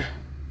themselves?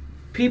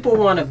 People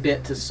want a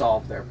bit to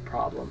solve their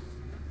problem,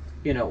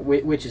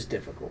 which is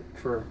difficult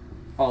for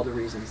all the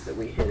reasons that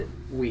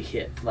we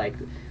hit. Like,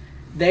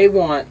 they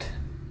want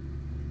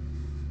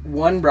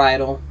one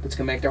bridle that's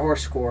going to make their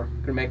horse score,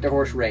 going to make their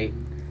horse rate,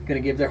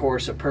 going to give their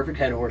horse a perfect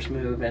head horse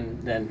move,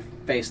 and then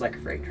face like a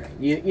freight train.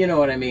 You know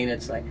what I mean?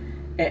 It's like,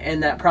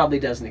 and that probably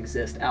doesn't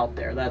exist out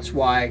there. That's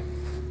why,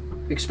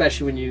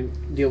 especially when you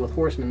deal with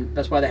horsemen,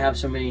 that's why they have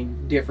so many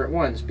different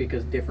ones,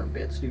 because different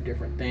bits do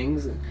different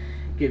things and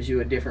gives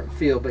you a different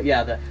feel. But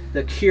yeah,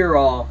 the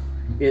cure-all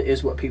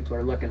is what people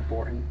are looking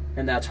for,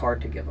 and that's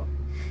hard to give them.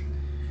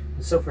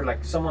 So for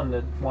like someone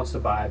that wants to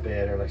buy a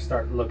bit or like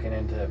start looking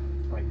into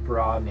like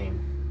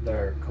broadening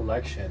their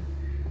collection,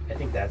 I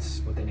think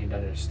that's what they need to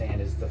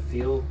understand is the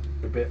feel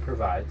the bit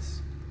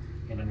provides,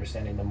 and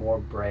understanding the more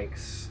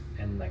breaks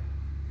and like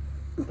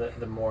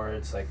the more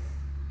it's like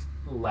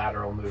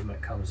lateral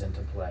movement comes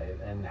into play,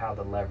 and how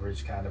the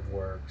leverage kind of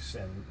works,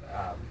 and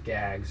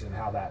gags, and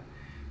how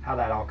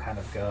that all kind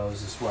of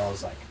goes, as well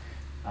as like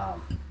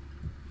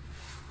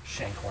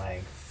shank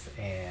length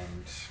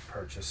and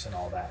purchase and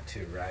all that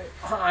too, right?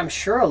 I'm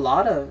sure a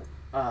lot of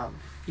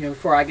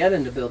before I got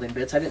into building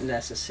bits, I didn't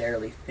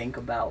necessarily think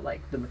about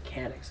like the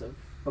mechanics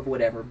of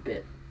whatever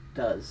bit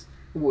does,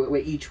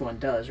 what each one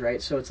does,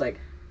 right? So it's like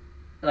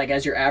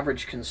as your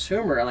average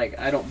consumer, like,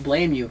 I don't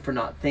blame you for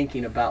not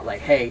thinking about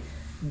like, hey,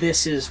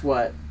 this is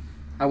what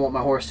I want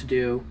my horse to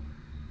do,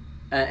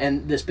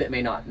 and this bit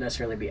may not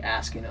necessarily be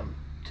asking them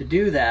to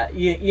do that.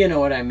 You know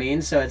what I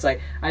mean? So it's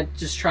like, I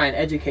just try and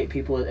educate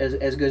people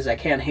as good as I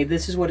can. Hey,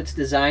 this is what it's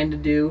designed to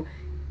do.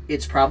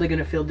 It's probably going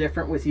to feel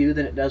different with you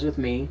than it does with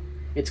me.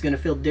 It's going to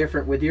feel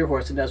different with your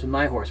horse than it does with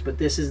my horse. But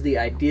this is the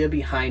idea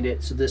behind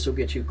it, so this will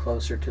get you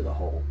closer to the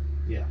hole.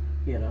 Yeah.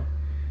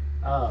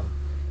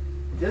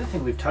 The other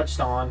thing we've touched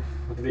on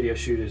with the video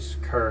shoot is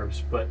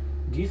curbs, but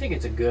do you think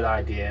it's a good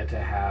idea to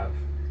have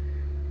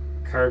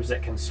curbs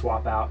that can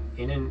swap out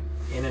in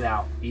and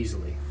out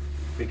easily?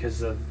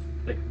 Because of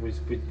like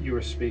you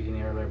were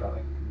speaking earlier about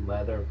like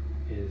leather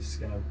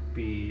is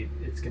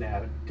it's gonna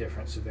have a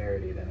different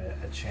severity than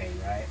a chain,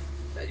 right?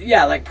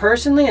 Yeah, like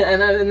personally,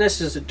 and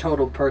this is a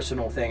total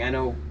personal thing. I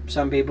know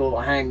some people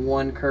hang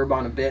one curb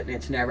on a bit and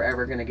it's never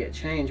ever going to get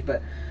changed,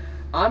 but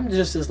I'm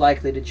just as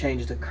likely to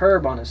change the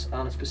curb on a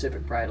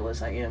specific bridle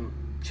as I am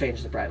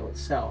change the bridle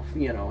itself.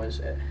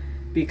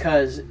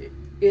 Because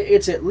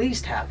it's at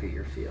least half of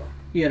your feel.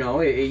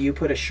 You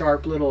put a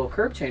sharp little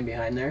curb chain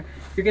behind there,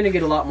 you're going to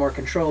get a lot more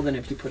control than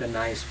if you put a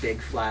nice big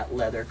flat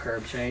leather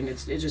curb chain.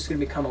 It's just going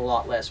to become a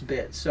lot less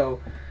bits.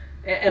 So,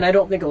 and I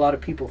don't think a lot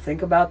of people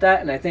think about that,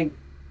 and I think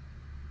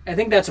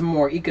that's a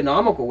more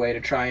economical way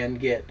to try and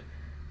get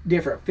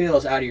different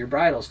feels out of your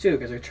bridles too,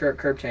 because a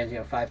curb chain's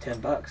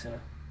 $5-10 and a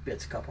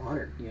bit's a couple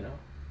hundred.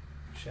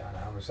 Shout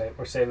out,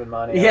 we're saving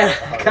money.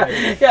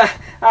 Yeah, yeah.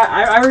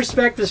 I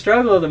respect the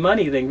struggle of the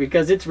money thing,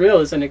 because it's real.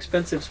 It's an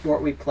expensive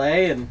sport we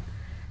play, and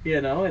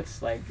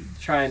it's like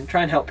try and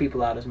help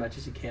people out as much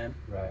as you can.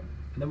 Right.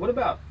 And then what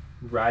about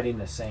riding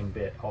the same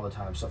bit all the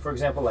time? So for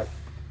example, like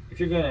if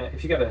you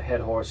got a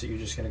head horse that you're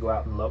just gonna go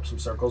out and lope some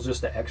circles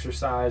just to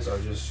exercise, or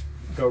just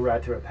go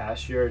ride through a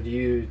pasture, do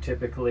you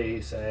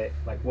typically say,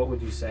 like, what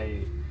would you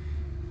say,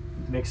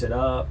 mix it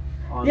up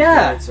on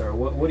bits, or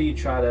what do you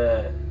try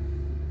to,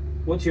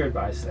 what's your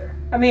advice there?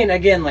 I mean,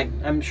 again, like,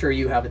 I'm sure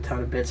you have a ton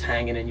of bits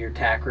hanging in your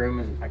tack room,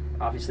 and I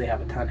obviously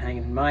have a ton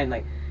hanging in mine.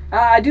 Like,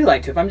 I do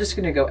like to, if I'm just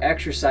going to go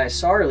exercise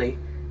Sarley,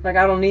 like,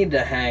 I don't need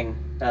to hang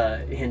a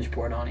hinge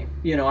port on him.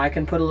 I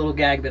can put a little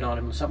gag bit on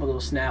him, something, a little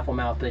snaffle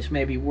mouthpiece,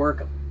 maybe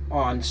work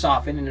on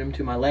softening him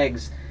to my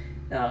legs,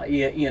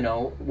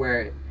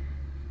 where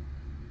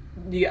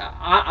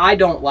I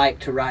don't like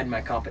to ride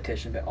my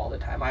competition bit all the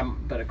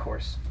time. But of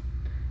course,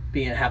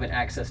 having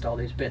access to all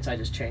these bits, I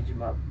just change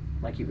them up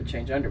like you would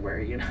change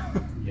underwear,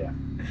 Yeah.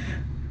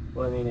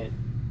 Well, I mean,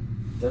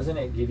 doesn't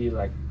it give you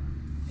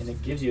and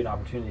it gives you an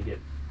opportunity to get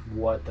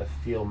what the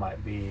feel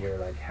might be, or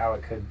like how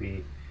it could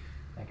be,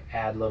 like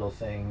add little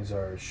things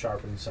or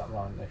sharpen something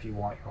on if you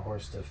want your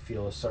horse to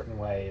feel a certain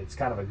way. It's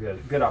kind of a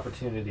good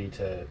opportunity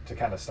to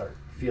kind of start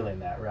feeling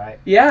that, right?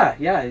 Yeah.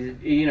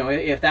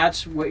 If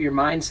that's what your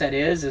mindset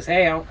is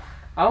hey,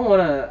 I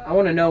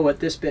want to know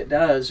what this bit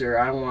does, or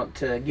I want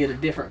to get a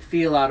different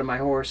feel out of my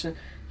horse, and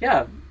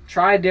yeah,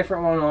 try a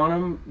different one on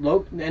them.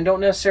 Lope, and don't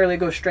necessarily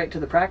go straight to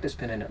the practice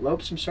pin in it.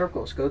 Lope some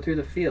circles. Go through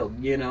the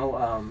field.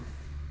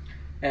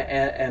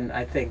 And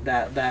I think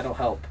that'll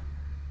help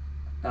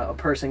a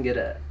person get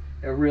a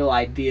real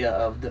idea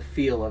of the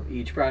feel of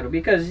each bridle,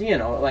 because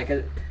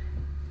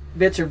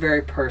bits are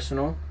very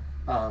personal.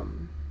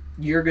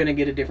 You're going to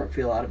get a different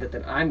feel out of it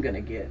than I'm going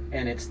to get,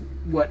 and it's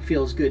what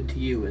feels good to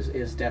you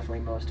is definitely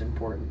most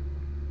important.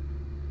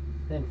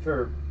 And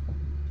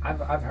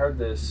I've heard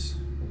this,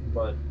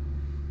 but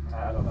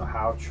I don't know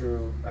how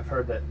true. I've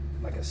heard that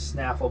like a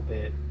snaffle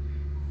bit.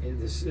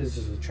 This is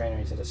just a trainer.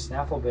 He said a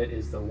snaffle bit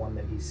is the one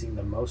that he's seen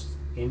the most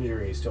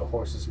injuries to a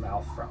horse's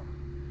mouth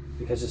from,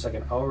 because it's like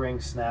an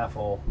O-ring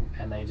snaffle,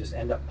 and they just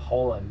end up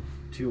pulling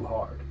too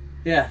hard.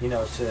 Yeah.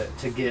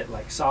 To get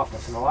like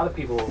softness, and a lot of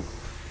people,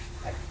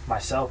 like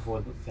myself,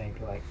 would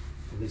think, like,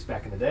 at least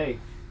back in the day,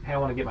 hey, I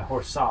want to get my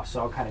horse soft,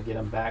 so I'll kind of get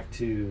them back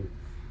to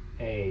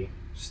a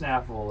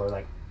snaffle, or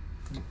like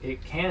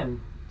it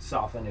can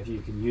soften if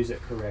you can use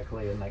it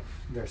correctly, and like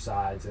their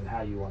sides and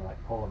how you want to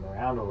like pull them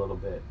around a little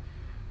bit.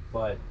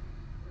 But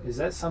is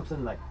that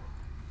something, like,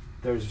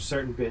 there's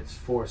certain bits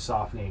for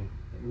softening,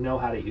 know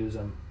how to use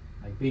them,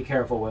 like be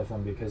careful with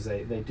them, because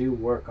they do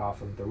work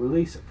off of the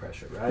release of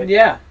pressure, right?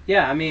 Yeah.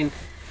 I mean,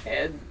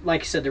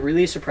 like you said, the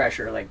release of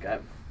pressure, like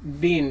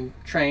being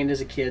trained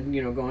as a kid,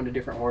 going to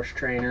different horse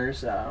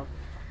trainers,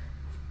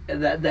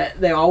 that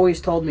they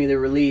always told me the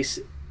release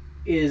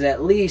is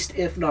at least,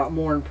 if not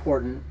more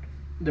important,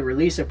 the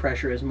release of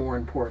pressure is more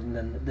important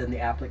than the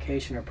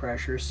application of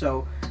pressure.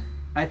 So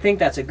I think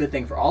that's a good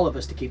thing for all of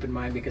us to keep in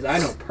mind, because I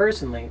know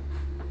personally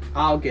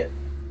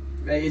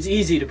it's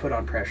easy to put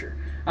on pressure.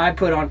 I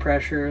put on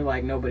pressure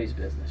like nobody's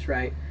business,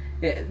 right?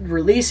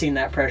 Releasing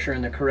that pressure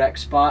in the correct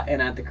spot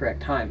and at the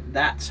correct time,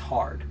 that's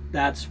hard.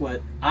 That's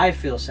what I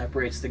feel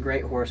separates the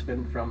great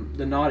horseman from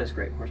the not as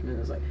great horseman,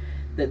 is like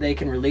that they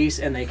can release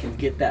and they can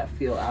get that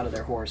feel out of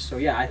their horse. So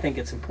yeah, I think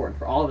it's important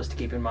for all of us to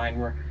keep in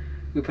mind,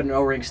 we put an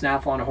O-ring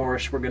snaffle on a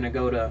horse, we're going to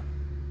go to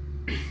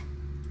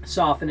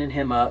softening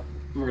him up,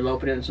 we're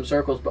loping it in some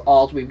circles, but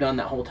all we've done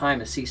that whole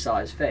time is seesaw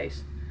his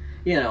face.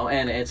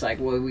 And it's like,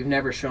 well, we've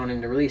never shown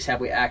him to release. Have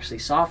we actually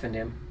softened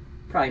him?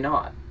 Probably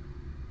not.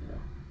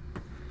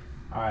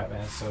 All right,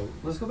 man. So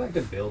let's go back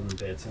to building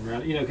bits,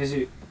 and because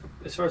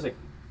as far as like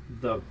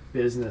the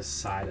business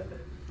side of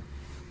it,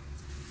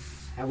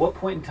 at what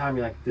point in time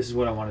you're like, this is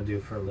what I want to do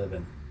for a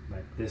living?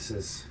 Like, this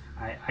is,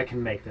 I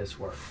can make this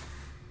work.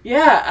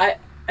 Yeah,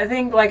 I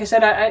think, like I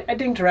said, I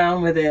dinked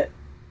around with it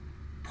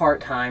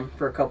part-time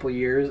for a couple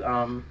years.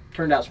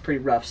 Turned out some pretty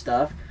rough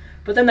stuff.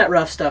 But then that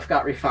rough stuff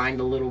got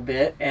refined a little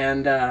bit,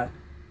 and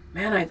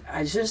man,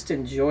 I just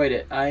enjoyed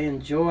it. I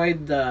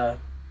enjoyed the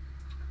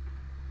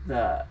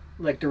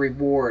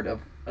reward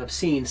of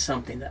seeing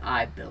something that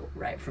I built,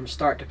 right, from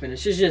start to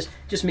finish. It's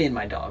just me and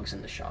my dogs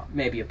in the shop,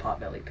 maybe a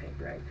potbelly pig,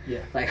 right?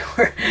 Yeah.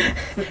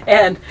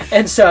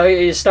 And so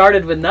you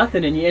started with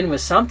nothing and you end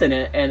with something,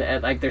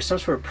 and like there's some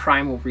sort of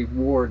primal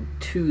reward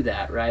to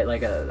that, right?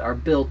 Like our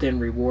built-in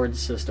reward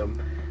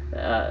system.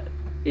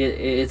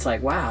 It's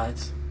like, wow,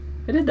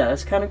 I did that.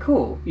 It's kind of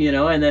cool,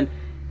 and then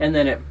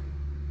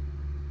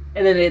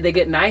they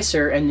get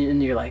nicer,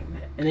 and you're like,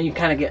 and then you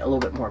kind of get a little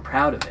bit more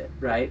proud of it,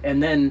 right?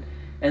 And then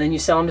you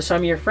sell them to some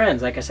of your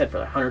friends, like I said, for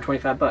like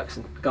 $125,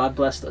 and God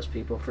bless those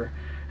people for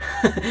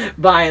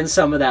buying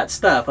some of that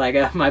stuff.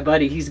 Like my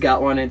buddy, he's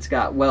got one. It's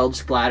got weld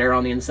splatter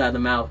on the inside of the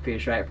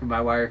mouthpiece, right, from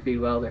my wire feed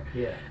welder.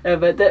 Yeah.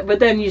 But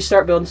then you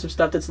start building some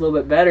stuff that's a little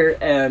bit better,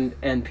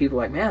 and people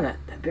are like, man,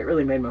 that bit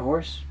really made my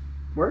horse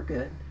work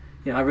good.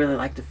 I really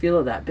like the feel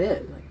of that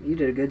bit. Like, you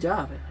did a good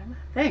job. And I'm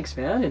like, thanks,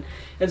 man.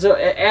 And so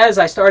as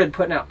I started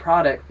putting out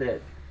product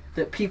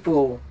that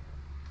people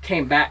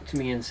came back to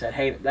me and said,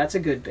 hey, that's a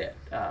good bit.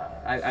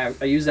 I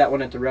used that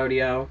one at the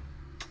rodeo.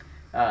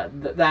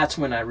 That's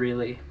when I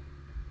really,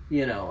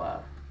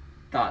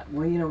 thought,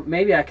 well,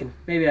 maybe I can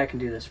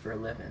do this for a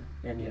living,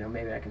 and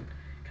maybe I can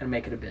kind of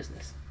make it a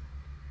business.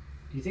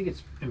 Do you think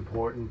it's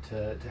important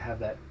to have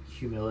that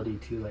humility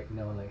too, like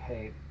knowing like,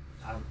 hey,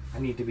 I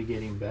need to be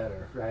getting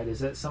better, right? Is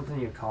that something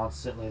you're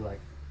constantly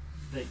like,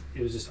 that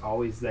it was just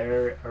always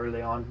there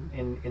early on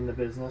in the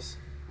business?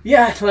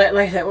 Yeah,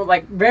 like that. Well,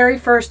 like very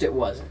first it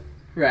wasn't,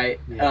 right?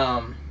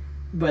 Yeah.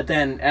 But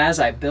then as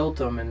I built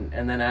them,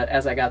 and then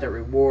as I got that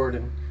reward,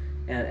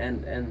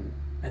 and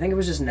I think it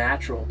was just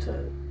natural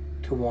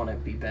to want to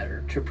be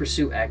better, to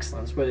pursue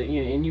excellence. Whether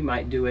and you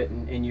might do it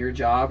in your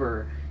job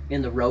or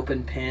in the rope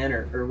and pin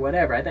or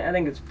whatever. I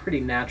think it's pretty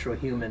natural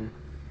human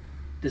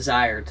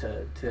desire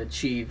to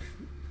achieve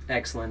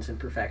excellence and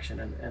perfection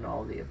and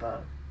all of the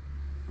above.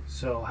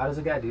 So how does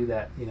a guy do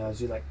that?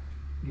 As you like,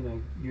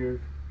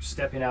 you're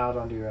stepping out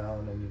onto your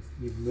own, and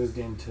you've moved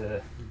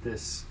into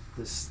this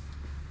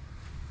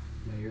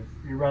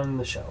you're running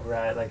the show,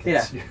 right? Like,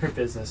 it's your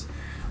business.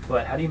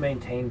 But how do you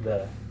maintain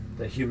the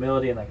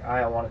humility and like,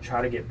 I want to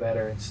try to get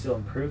better and still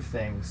improve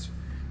things,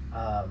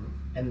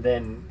 and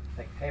then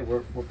like, hey,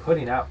 we're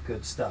putting out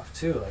good stuff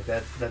too. Like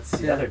that's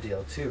the other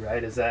deal too,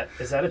 right? Is that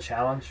a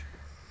challenge?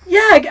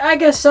 Yeah, I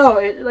guess so.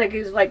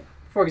 It's like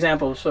for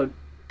example, so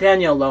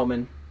Danielle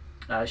Lohman,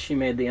 She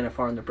made the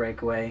NFR in the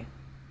breakaway.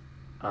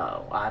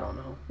 I don't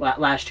know.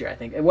 Last year, I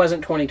think. It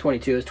wasn't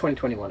 2022. It was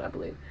 2021, I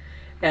believe.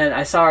 And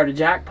I saw her at a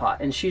jackpot,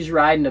 and she's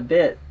riding a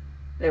bit.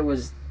 I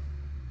was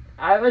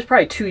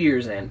probably 2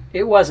 years in.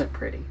 It wasn't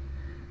pretty,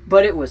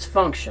 but it was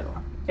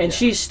functional. And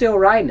she's still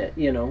riding it,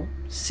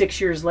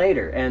 6 years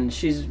later. And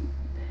she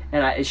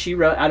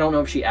rode, I don't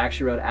know if she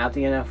actually rode at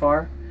the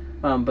NFR,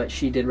 but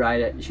she did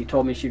ride it. She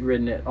told me she'd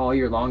ridden it all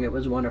year long. It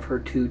was one of her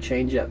 2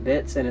 change-up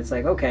bits. And it's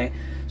like, okay,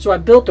 so I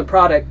built a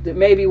product that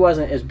maybe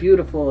wasn't as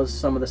beautiful as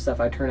some of the stuff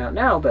I turn out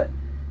now, but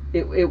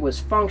it was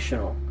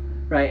functional,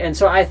 right? And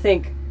so I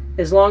think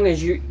as long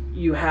as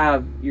you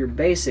have your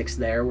basics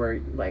there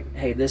where, like,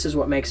 hey, this is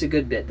what makes a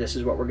good bit, this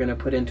is what we're going to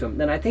put into them,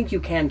 then I think you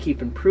can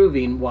keep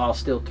improving while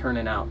still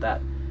turning out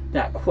that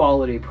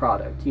quality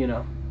product, Yeah.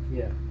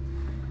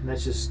 And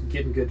that's just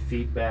getting good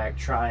feedback,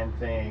 trying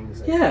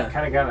things. Yeah.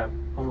 Kind of got to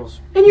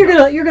almost... And you're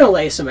gonna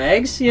lay some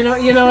eggs, you know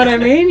what I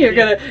mean? You're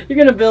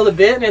gonna build a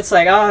bit, and it's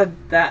like, oh,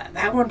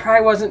 that one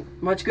probably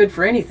wasn't much good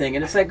for anything,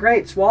 and it's like,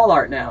 great, it's wall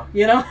art now,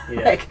 Yeah.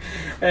 like,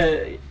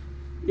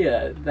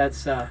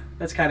 that's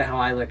kind of how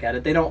I look at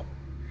it. They don't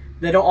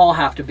all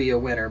have to be a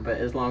winner, but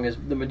as long as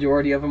the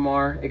majority of them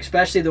are,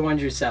 especially the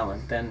ones you're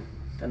selling, then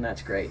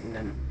that's great, and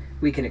then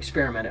we can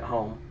experiment at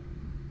home.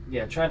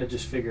 Yeah, trying to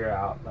just figure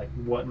out like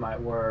what might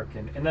work,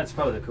 and that's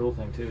probably the cool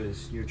thing too,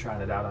 is you're trying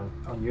it out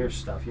on your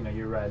stuff.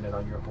 You're riding it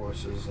on your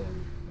horses,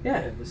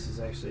 and this is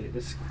actually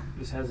this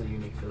has a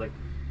unique feel. Like,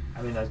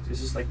 I mean,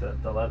 it's just like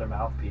the leather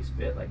mouthpiece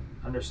bit, like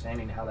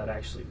understanding how that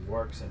actually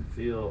works and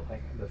feel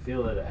like the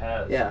feel that it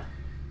has. Yeah,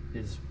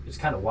 is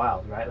kind of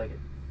wild, right? Like,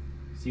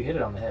 so you hit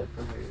it on the head,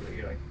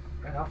 you're like,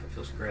 right off, it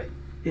feels great.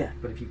 Yeah.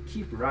 But if you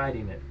keep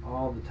riding it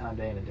all the time,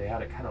 day in and day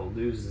out, it kind of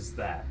loses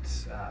that.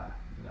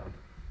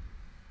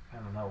 I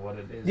don't know what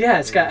it is. Yeah,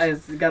 it's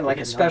got like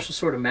a special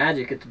sort of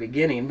magic at the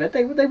beginning, but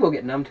they will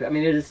get numb to it. I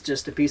mean, it is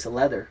just a piece of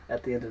leather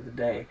at the end of the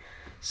day,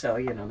 so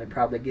they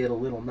probably get a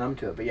little numb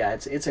to it. But yeah,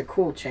 it's a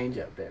cool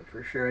change-up bit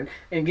for sure,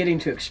 and getting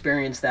to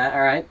experience that.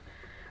 All right,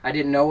 I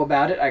didn't know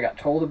about it. I got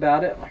told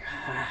about it. I'm like,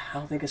 I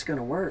don't think it's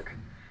gonna work,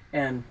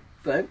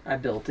 but I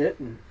built it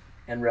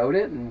and rode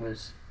it and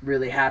was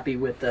really happy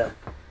with the.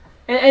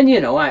 And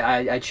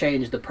I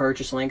changed the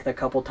purchase length a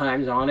couple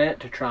times on it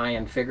to try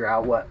and figure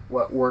out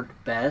what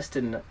worked best,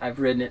 and I've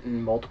ridden it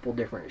in multiple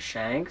different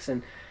shanks,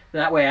 and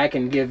that way I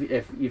can give,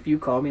 if you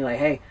call me like,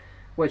 hey,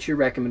 what's your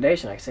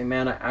recommendation? I can say,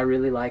 man, I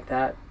really like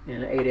that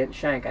in an 8-inch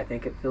shank. I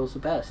think it feels the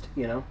best,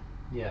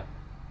 Yeah.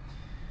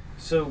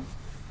 So,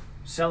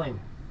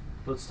 selling,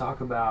 let's talk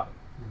about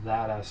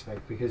that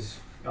aspect, because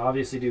you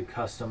obviously do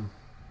custom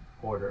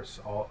orders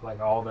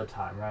all the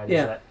time, right?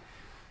 Yeah.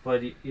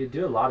 But you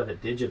do a lot of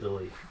it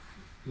digitally.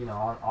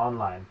 On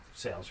online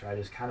sales, right?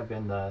 It's kind of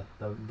been the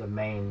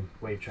main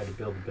way you've tried to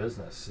build a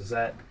business. Was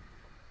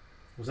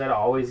that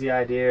always the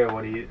idea, or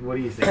what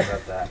do you think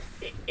about that?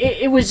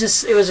 It was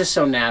just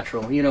so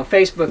natural.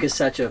 Facebook is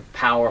such a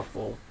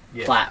powerful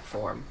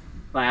platform.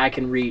 Like, I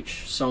can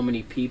reach so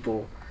many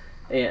people,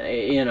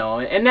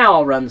 and now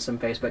I'll run some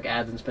Facebook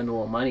ads and spend a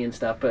little money and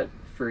stuff, but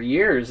for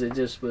years it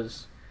just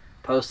was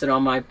posted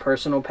on my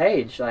personal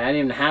page. Like, I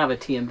didn't even have a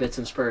TM Bits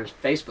and Spurs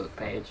Facebook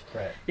page.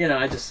 Right.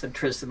 I just said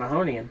Tristan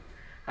Mahoney, and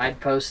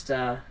I'd post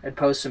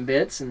some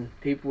bits, and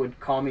people would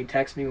call me,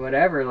 text me,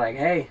 whatever, like,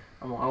 hey,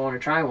 I want to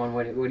try one.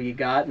 What do you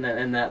got?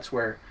 And that's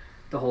where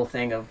the whole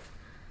thing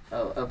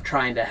of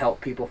trying to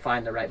help people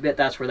find the right bit,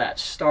 that's where that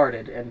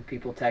started. And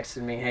people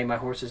texted me, hey, my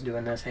horse is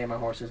doing this. Hey, my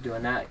horse is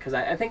doing that. Because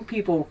I think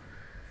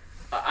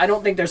I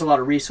don't think there's a lot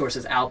of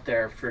resources out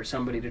there for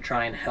somebody to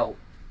try and help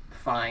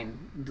find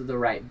the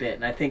right bit.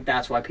 And I think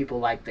that's why people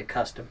like the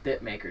custom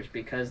bit makers,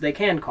 because they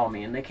can call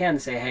me and they can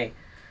say, hey,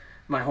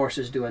 my horse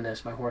is doing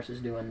this, my horse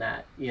is doing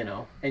that,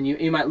 and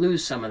you might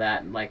lose some of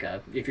that, like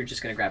if you're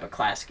just going to grab a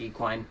classic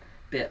equine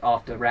bit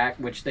off the rack,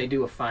 which they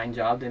do a fine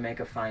job, they make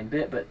a fine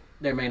bit, but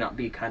there may not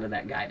be kind of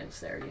that guidance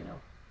there,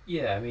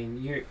 Yeah, I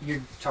mean,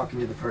 you're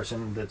talking to the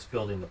person that's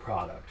building the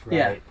product, right?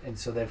 Yeah. And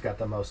so they've got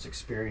the most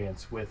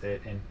experience with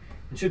it, and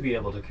should be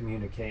able to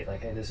communicate,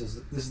 like, hey, this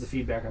is the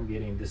feedback I'm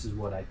getting, this is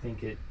what I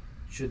think it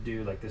should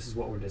do, like, this is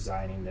what we're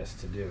designing this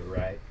to do,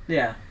 right?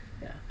 Yeah.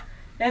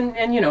 And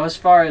as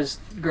far as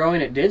growing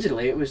it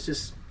digitally,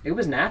 it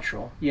was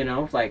natural,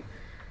 like,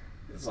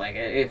 it's like,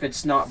 if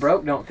it's not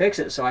broke, don't fix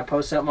it. So I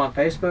post something on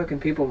Facebook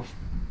and people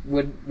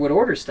would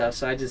order stuff.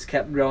 So I just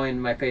kept growing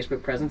my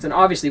Facebook presence, and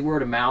obviously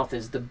word of mouth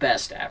is the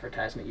best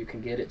advertisement you can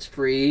get. It's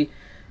free,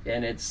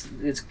 and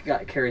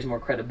carries more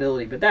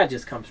credibility, but that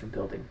just comes from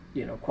building,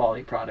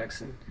 quality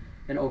products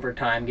and over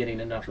time getting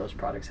enough of those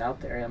products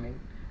out there. I mean,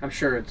 I'm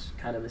sure it's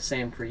kind of the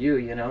same for you,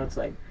 it's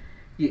like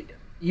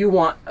you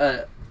want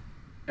a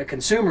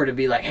consumer to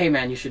be like, hey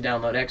man, you should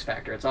download X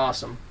Factor, it's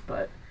awesome,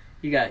 but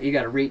you got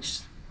to reach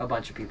a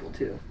bunch of people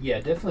too. Yeah,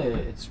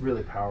 definitely. It's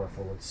really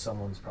powerful when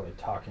someone's probably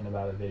talking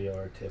about a video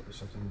or a tip or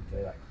something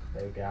they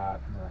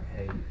got, and they're like,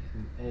 hey,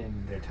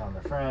 and they're telling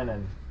their friend,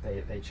 and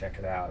they check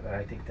it out. And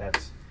I think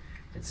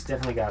it's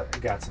definitely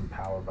got some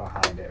power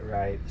behind it,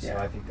 right? Yeah. So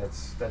I think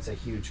that's a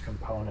huge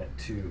component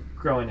to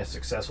growing a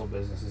successful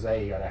business. Is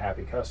you got a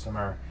happy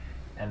customer,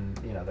 and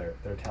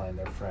they're telling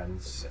their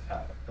friends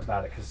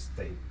about it because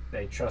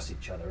they trust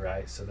each other,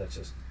 right? So that's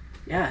just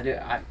Yeah, dude,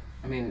 I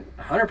mean,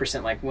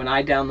 100%. Like when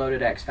I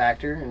downloaded X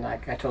Factor, and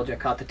like I told you, I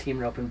caught the team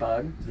roping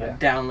bug. So I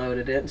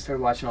downloaded it and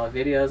started watching all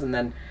the videos, and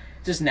then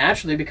just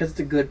naturally, because it's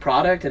a good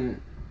product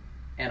and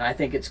I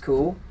think it's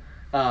cool.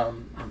 I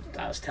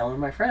was telling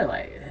my friend,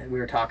 like, we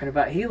were talking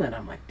about healing.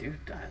 I'm like, dude,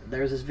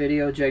 there was this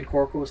video Jade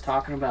Corkle was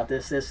talking about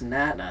this, and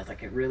that, and I was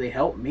like, it really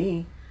helped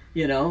me,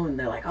 And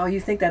they're like, oh,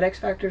 you think that X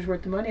Factor's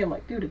worth the money? I'm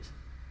like, dude, it's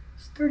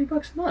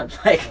 $30 a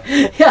month. Like,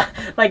 yeah,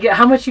 like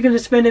how much you gonna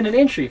spend in an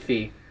entry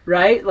fee,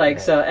 right? Like,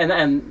 so,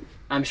 and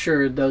I'm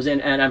sure those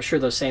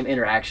same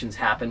interactions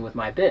happen with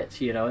my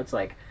bits. It's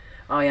like,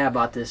 oh yeah, I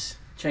bought this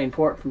chain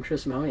port from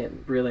Tristan Mahoney.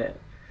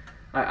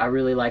 I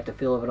really like the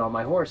feel of it on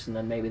my horse, and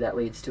then maybe that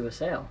leads to a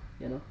sale.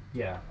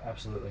 Yeah,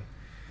 absolutely.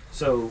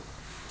 So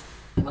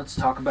let's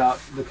talk about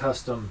the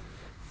custom.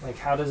 Like,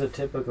 how does it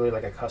typically,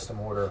 like a custom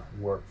order,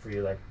 work for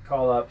you? Like,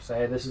 call up,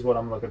 say, hey, this is what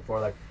I'm looking for,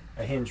 like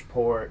a hinge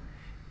port,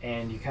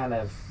 and you kind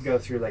of go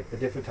through like the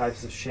different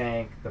types of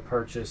shank, the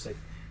purchase, like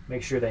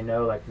make sure they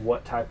know like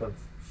what type of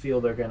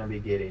feel they're going to be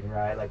getting,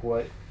 right? Like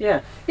what?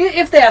 Yeah.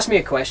 If they ask me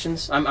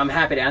questions, I'm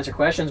happy to answer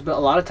questions, but a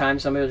lot of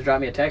times somebody will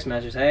drop me a text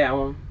message, hey, I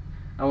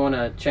want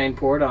a chain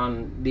port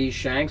on these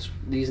shanks,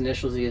 these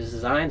initials, these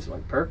designs. I'm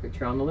like, perfect,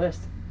 you're on the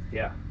list.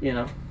 Yeah.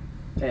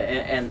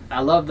 And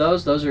I love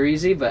those. Those are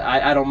easy, but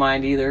I don't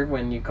mind either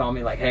when you call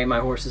me like, hey, my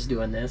horse is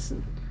doing this,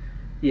 and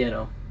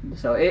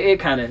so it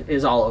kind of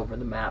is all over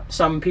the map.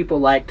 Some people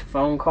like to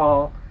phone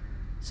call,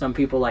 some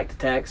people like to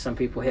text, some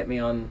people hit me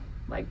on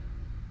like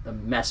the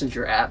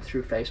messenger app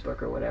through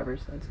Facebook or whatever.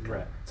 So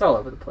it's all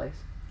over the place.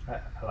 I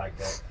like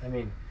that. I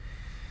mean,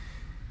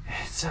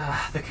 it's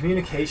the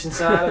communication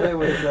side of it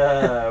with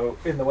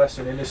in the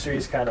Western industry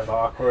is kind of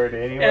awkward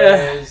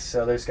anyways.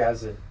 So there's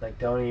guys that like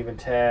don't even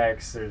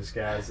text. There's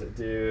guys that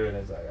do, and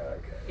it's like,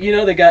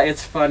 okay.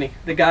 It's funny.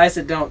 The guys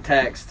that don't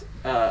text,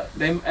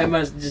 it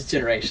must just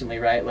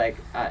generationally, right? Like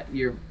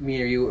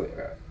me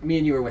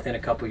and you are within a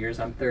couple years.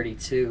 I'm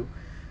 32.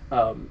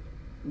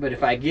 But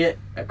if I get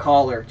a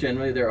caller,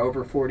 generally they're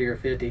over 40 or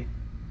 50,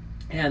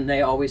 and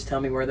they always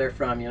tell me where they're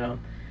from.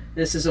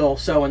 This is old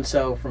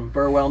so-and-so from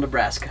Burwell,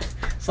 Nebraska.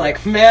 It's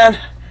like, man,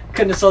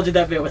 couldn't have sold you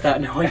that bit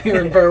without knowing you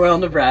were in Burwell,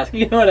 Nebraska.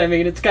 You know what I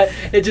mean? It's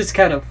just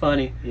kind of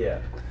funny. Yeah,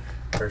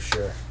 for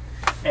sure.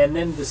 And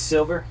then the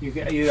silver,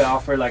 you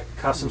offer like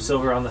custom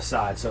silver on the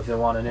side. So if they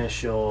want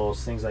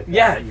initials, things like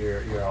that,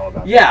 you're all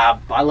about that. Yeah,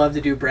 I love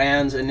to do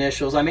brands,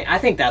 initials. I mean, I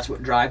think that's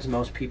what drives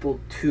most people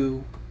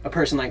to a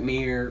person like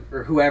me or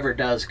whoever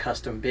does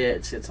custom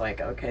bits. It's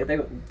like, okay,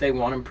 they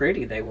want them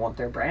pretty. They want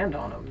their brand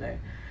on them.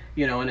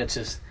 And it's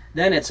just,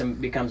 then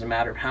becomes a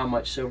matter of how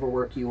much silver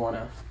work you want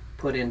to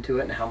put into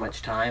it and how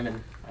much time,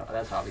 and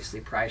that's obviously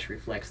price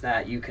reflects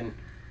that. You can,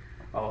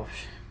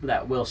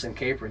 that Wilson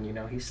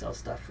Capron, he sells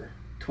stuff for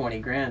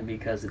 $20,000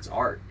 because it's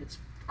art. It's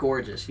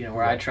gorgeous,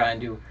 where I try and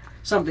do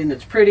something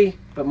that's pretty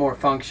but more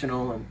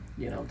functional, and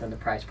then the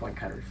price point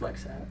kind of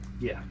reflects that.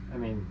 Yeah, I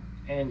mean,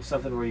 and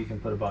something where you can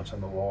put a bunch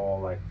on the wall,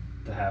 like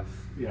to have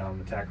in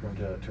the tack room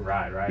to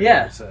ride, right?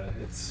 Yeah,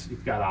 it's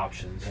you've got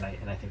options, and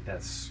I think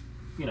that's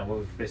what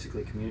we've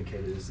basically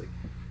communicated is like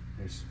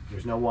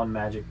there's no one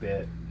magic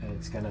bit, and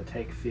it's going to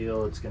take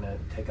feel, it's going to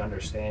take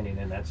understanding,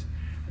 and I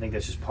think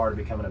that's just part of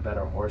becoming a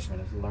better horseman,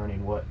 is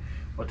learning what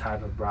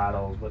type of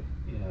bridles, what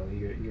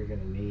you're going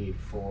to need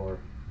for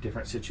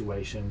different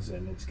situations,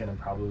 and it's going to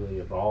probably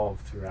evolve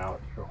throughout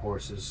your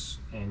horses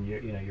and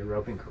your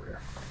roping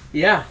career.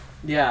 Yeah.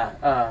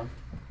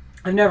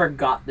 I've never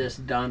got this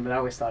done, but I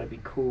always thought it'd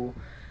be cool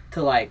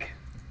to like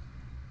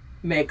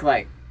make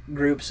like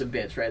groups of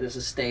bits, right? This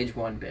is stage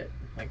 1 bit.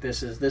 Like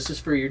this is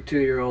for your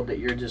 2-year-old that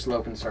you're just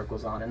loping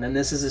circles on, and then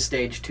this is a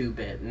stage 2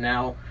 bit. And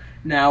now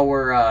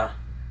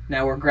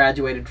we're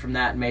graduated from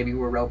that, and maybe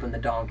we're roping the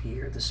donkey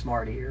or the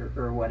smarty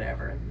or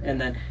whatever, and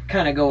then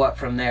kind of go up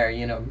from there.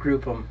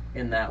 Group them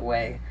in that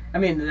way. I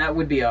mean, that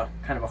would be a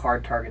kind of a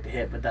hard target to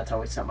hit, but that's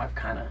always something I've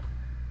kind of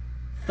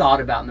thought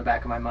about in the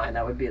back of my mind.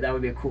 That would be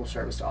a cool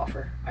service to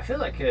offer. I feel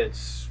like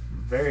it's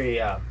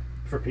very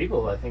for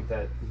people. I think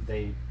that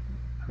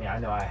I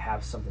know I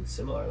have something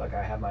similar. Like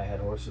I have my head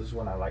horses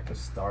when I like to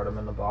start them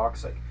in the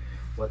box, like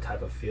what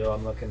type of feel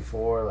I'm looking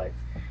for, like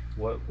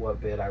what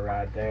bit I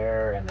ride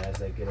there, and as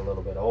they get a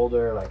little bit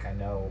older, like I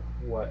know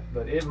what.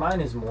 But mine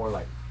is more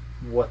like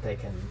what they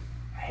can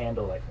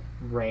handle, like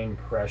rain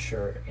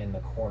pressure in the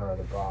corner of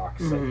the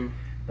box. Mm-hmm.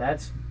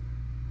 Like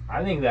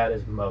I think that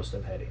is most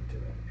of heading to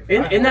it.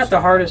 Isn't that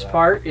the hardest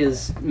part?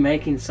 Is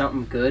making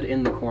something good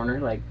in the corner?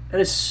 Like that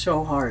is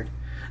so hard.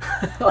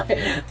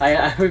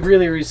 I would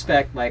really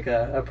respect like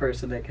a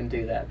person that can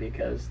do that,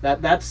 because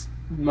that's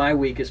my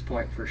weakest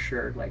point for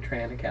sure. Like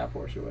training a calf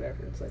horse or whatever.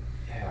 It's like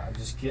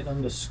just getting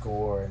them to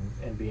score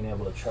and being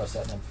able to trust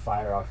that and then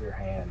fire off your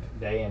hand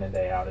day in and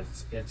day out.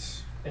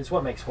 It's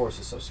what makes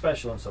horses so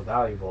special and so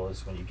valuable,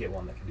 is when you get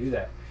one that can do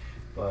that.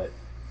 But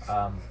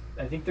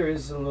I think there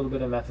is a little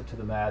bit of method to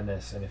the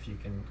madness, and if you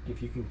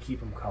can keep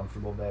them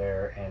comfortable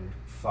there and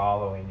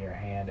following your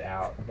hand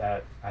out,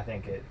 that I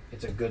think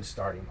it's a good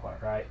starting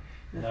point, right?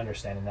 And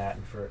understanding that,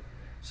 and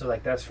so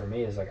like that's for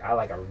me is like I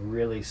like a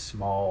really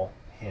small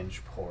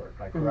hinge port,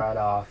 like right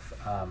off,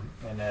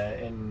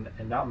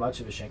 and not much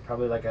of a shank,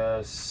 probably like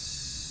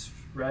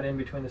right in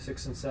between the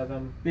 6 and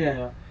 7, Yeah. you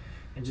know,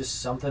 and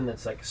just something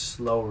that's like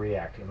slow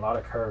reacting, a lot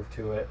of curve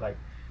to it, like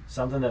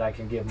something that I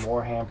can give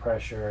more hand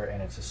pressure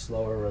and it's a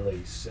slower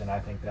release. And I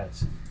think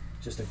that's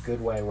just a good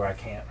way where I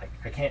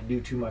can't do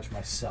too much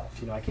myself.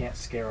 You know, I can't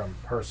scare them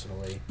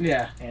personally.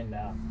 Yeah. And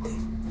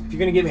if you're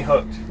gonna get me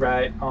hooked,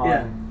 right,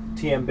 on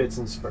TM bits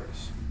and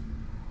spurs,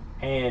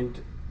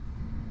 and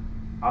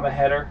I'm a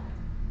header,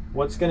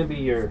 what's gonna be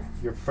your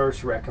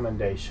first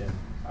recommendation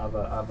of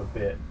a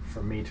bit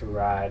for me to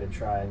ride and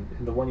try, and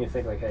the one you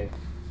think like, hey,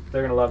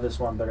 they're gonna love this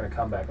one, they're gonna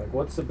come back. Like,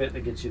 what's the bit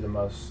that gets you the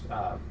most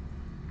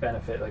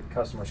benefit, like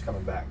customers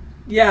coming back?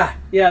 Yeah,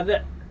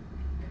 that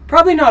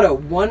probably not a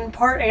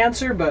one-part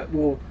answer, but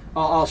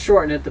I'll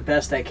shorten it the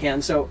best I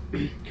can. So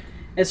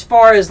as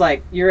far as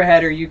like you're a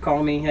header, you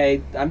call me,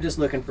 hey, I'm just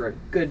looking for a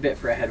good bit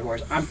for a head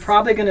horse. I'm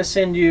probably going to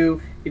send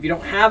you, if you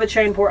don't have a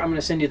chain port, I'm going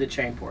to send you the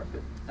chain port.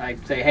 But I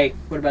say, hey,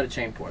 what about a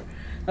chain port?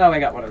 Oh, I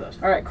got one of those.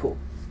 All right, cool.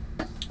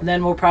 And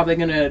then we're probably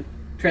going to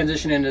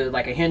transition into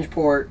like a hinge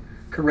port,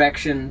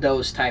 correction,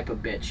 those type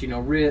of bits. You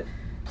know,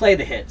 play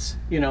the hits.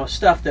 You know,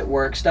 stuff that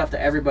works, stuff that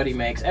everybody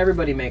makes.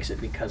 Everybody makes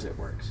it because it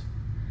works.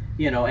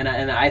 You know, and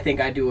I think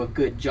I do a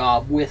good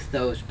job with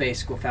those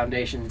basic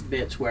foundation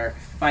bits where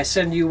if I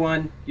send you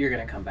one, you're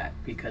going to come back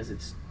because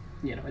it's,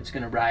 you know, it's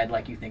going to ride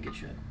like you think it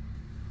should.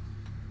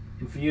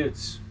 And for you,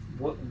 it's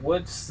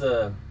what's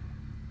the,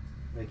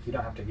 like, you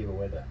don't have to give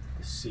away the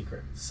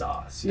secret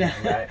sauce, you know,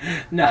 right?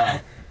 No.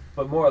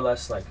 But more or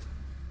less, like,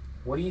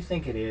 what do you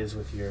think it is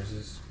with yours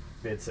is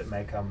bits that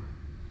make them,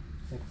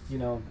 like, you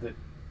know, that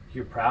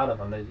you're proud of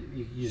them, that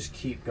you just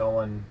keep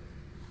going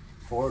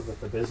forward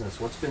with the business?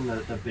 What's been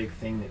the big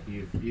thing that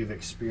you've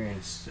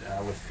experienced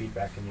with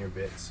feedback in your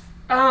bits?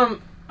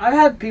 I've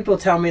had people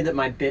tell me that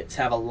my bits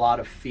have a lot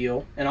of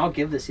feel, and I'll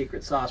give the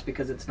secret sauce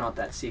because it's not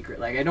that secret.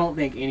 Like, I don't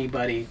think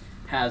anybody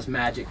has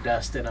magic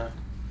dust in a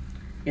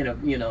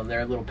you know,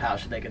 their little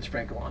pouch that they can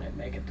sprinkle on it and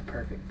make it the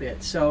perfect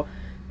bit. So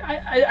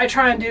I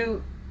try and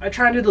do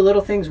the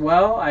little things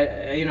well.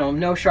 I you know,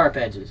 no sharp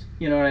edges.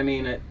 You know what I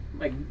mean?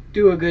 Like,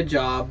 do a good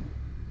job.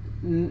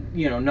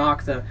 You know,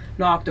 knock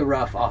the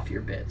rough off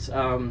your bits.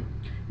 You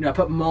know, I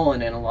put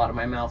mullen in a lot of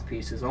my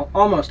mouthpieces,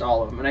 almost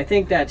all of them, and I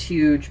think that's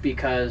huge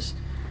because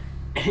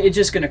it's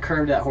just going to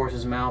curve that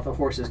horse's mouth. The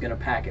horse is going to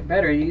pack it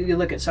better. You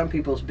look at some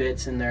people's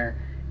bits and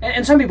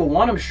and some people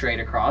want them straight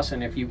across,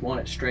 and if you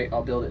want it straight,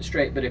 I'll build it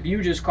straight. But if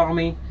you just call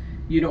me,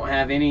 you don't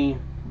have any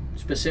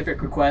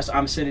specific requests,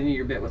 I'm sitting in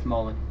your bit with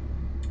mullen.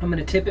 I'm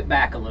going to tip it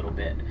back a little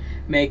bit,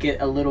 make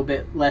it a little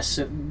bit less.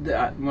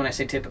 When I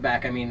say tip it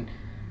back, I mean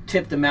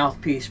tip the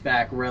mouthpiece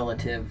back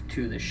relative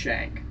to the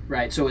shank,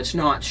 right? So it's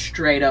not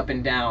straight up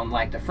and down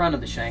like the front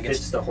of the shank.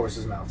 It's the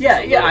horse's mouth.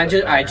 Yeah.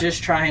 I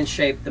just try and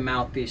shape the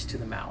mouthpiece to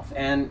the mouth,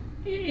 and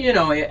you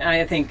know,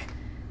 I think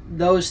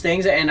those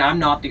things. And I'm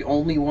not the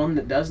only one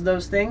that does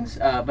those things,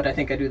 but I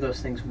think I do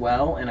those things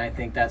well, and I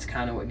think that's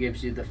kind of what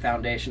gives you the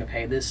foundation of,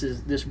 hey,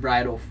 this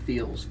bridle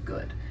feels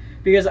good,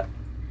 because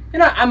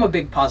I'm a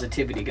big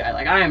positivity guy.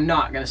 Like, I am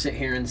not going to sit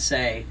here and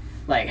say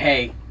like,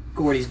 hey,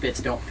 Gordy's bits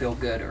don't feel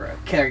good, or a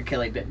Kerry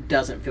Kelly bit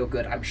doesn't feel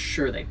good. I'm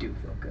sure they do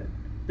feel good.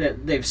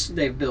 That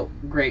they've built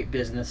great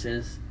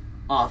businesses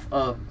off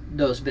of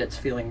those bits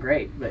feeling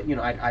great. But you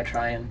know, I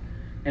try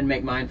and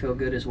make mine feel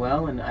good as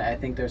well, and I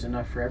think there's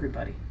enough for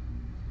everybody.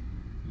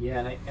 Yeah,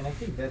 and I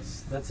think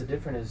that's the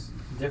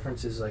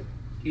difference is like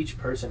each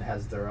person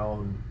has their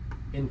own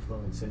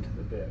influence into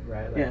the bit,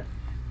 right? Like, Yeah.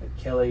 Like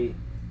Kelly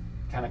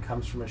kind of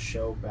comes from a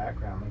show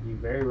background. Like, you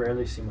very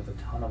rarely see him with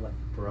a ton of like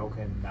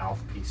broken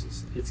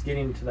mouthpieces. It's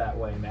getting to that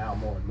way now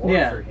more and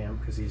more for him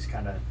because he's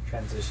kind of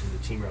transitioned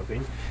to team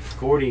roping.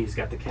 Gordy's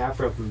got the calf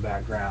roping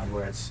background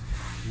where it's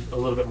a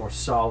little bit more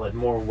solid,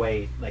 more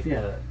weight. Like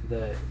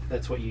the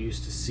that's what you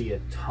used to see a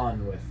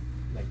ton with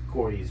like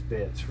Gordy's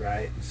bits,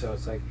 right? And so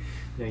it's like,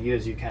 you know,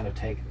 you kind of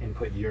take and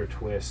put your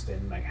twist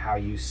and like how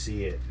you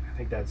see it. I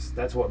think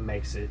that's what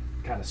makes it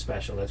kind of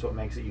special. That's what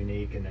makes it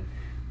unique, and then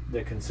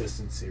the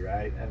consistency,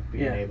 right? Of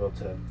being able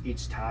to,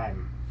 each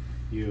time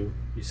you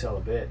sell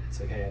a bit,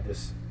 it's like, hey,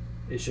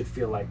 it should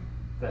feel like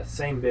the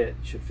same bit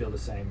should feel the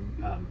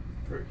same,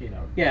 for, you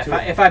know. Yeah,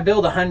 if I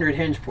build 100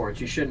 hinge ports,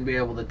 you shouldn't be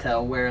able to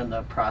tell where in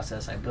the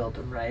process I built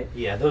them, right?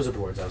 Yeah, those are the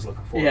words I was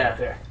looking for right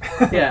there.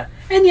 Yeah,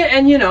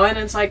 and you know, and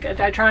it's like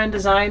I try and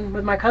design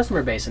with my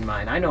customer base in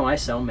mind. I know I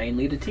sell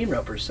mainly to team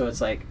ropers, so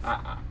it's like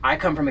I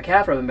come from a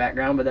calf roping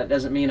background, but that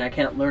doesn't mean I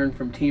can't learn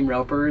from team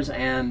ropers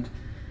and,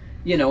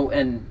 you know,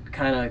 and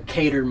kind of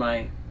cater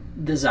my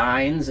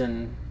designs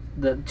and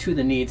to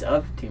the needs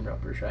of team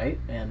ropers, right?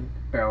 And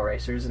barrel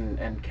racers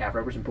and calf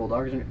ropers and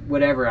bulldoggers and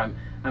whatever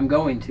I'm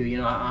going to. You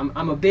know,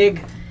 I'm a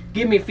big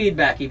give me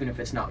feedback even if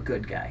it's not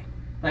good guy.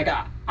 Like,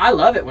 I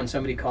love it when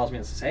somebody calls me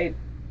and says, hey,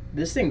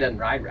 this thing doesn't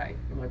ride right.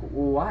 I'm like,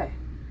 well, why?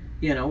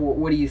 You know,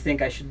 what do you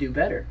think I should do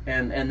better?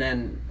 And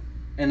then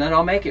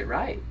I'll make it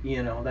right.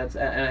 You know, and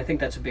I think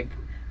that's a big.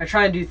 I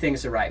try and do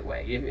things the right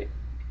way.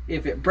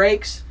 If it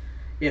breaks,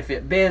 if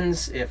it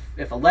bends,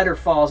 if a letter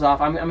falls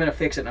off, I'm going to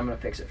fix it, and I'm going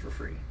to fix it for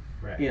free.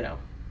 Right. You know.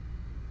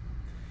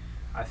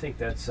 I think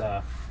that's.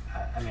 I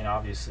mean,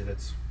 obviously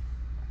that's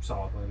a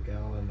solid way to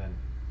go. And then,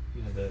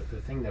 you know,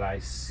 the thing that I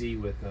see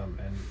with them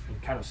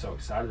and kind of so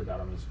excited about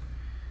them is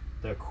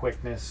the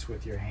quickness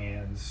with your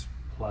hands,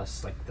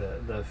 plus like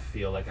the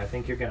feel. Like I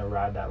think you're going to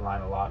ride that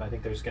line a lot. And I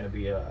think there's going to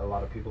be a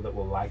lot of people that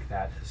will like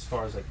that as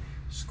far as like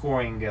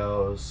scoring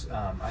goes.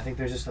 I think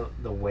there's just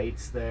the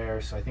weights there,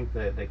 so I think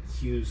the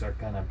cues are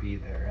going to be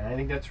there. And I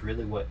think that's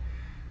really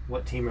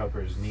what team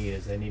ropers need,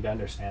 is they need to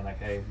understand like,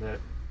 hey,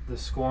 the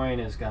scoring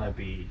is going to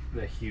be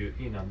the huge,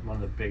 you know, one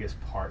of the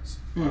biggest parts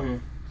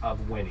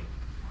of winning,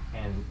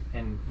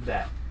 and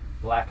that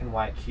black and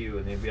white cue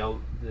and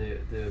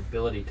the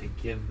ability to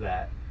give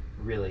that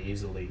really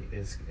easily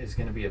is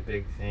going to be a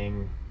big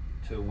thing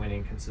to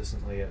winning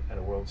consistently at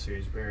a World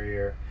Series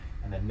barrier.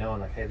 And then knowing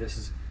like, hey, this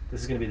is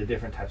going to be the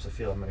different types of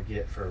feel I'm going to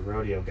get for a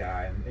rodeo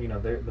guy. And, you know,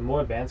 the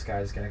more advanced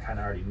guy is going to kind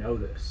of already know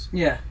this.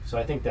 Yeah. So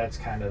I think that's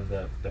kind of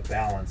the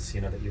balance,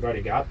 you know, that you've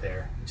already got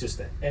there. It's just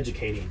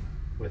educating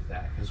with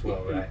that as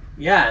well, right?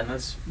 Yeah, and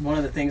that's one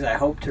of the things I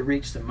hope to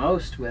reach the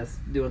most with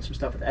doing some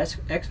stuff with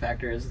X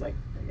Factor is like,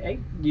 hey,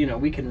 you know,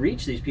 we can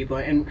reach these people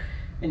and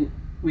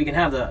we can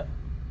have the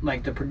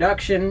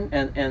production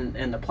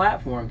and the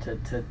platform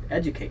to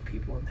educate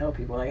people and tell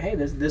people like, hey,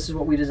 this is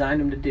what we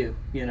designed them to do,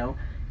 you know,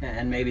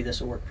 and maybe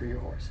this will work for your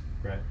horse.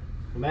 Right.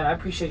 Well, man, I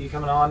appreciate you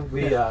coming on.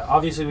 We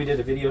obviously we did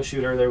a video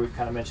shoot earlier. We've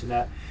kind of mentioned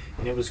that,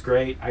 and it was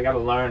great. I got to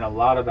learn a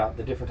lot about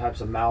the different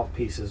types of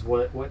mouthpieces,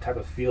 what type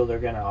of feel they're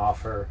going to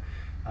offer,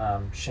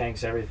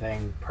 shanks,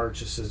 everything,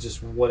 purchases,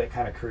 just what it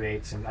kind of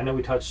creates. And I know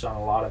we touched on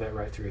a lot of it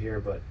right through here,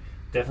 but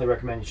definitely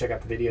recommend you check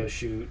out the video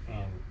shoot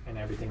and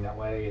everything that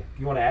way.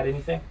 You want to add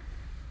anything?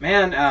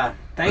 Man,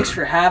 thanks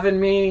for having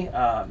me.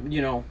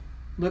 You know,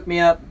 look me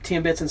up,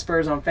 TM Bits and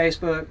Spurs on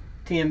Facebook,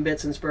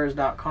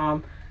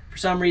 tmbitsandspurs.com. For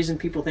some reason,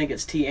 people think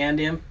it's T and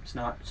M. It's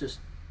not. It's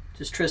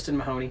just Tristan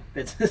Mahoney.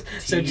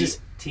 So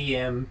just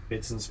TM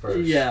Bits and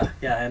Spurs. Yeah,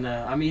 and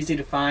I'm easy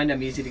to find.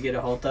 I'm easy to get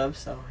a hold of.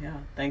 So yeah,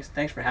 thanks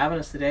for having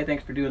us today.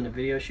 Thanks for doing the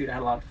video shoot. I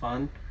had a lot of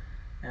fun.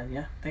 And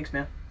yeah, thanks,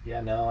 man.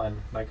 Yeah, no,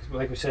 and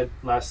like we said,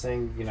 last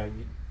thing, you know,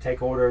 you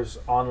take orders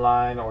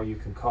online or you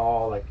can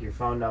call. Like your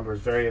phone number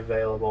is very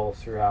available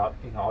throughout,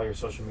 you know, all your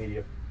social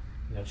media,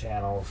 you know,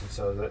 channels. And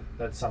so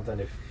that's something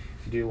if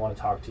you do want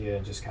to talk to you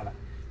and just kind of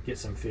get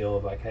some feel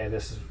of like, hey,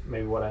 this is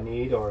maybe what I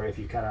need, or if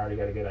you kind of already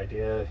got a good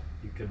idea,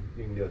 you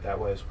can do it that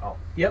way as well.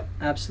 Yep,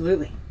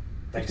 absolutely.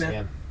 Thanks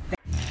again.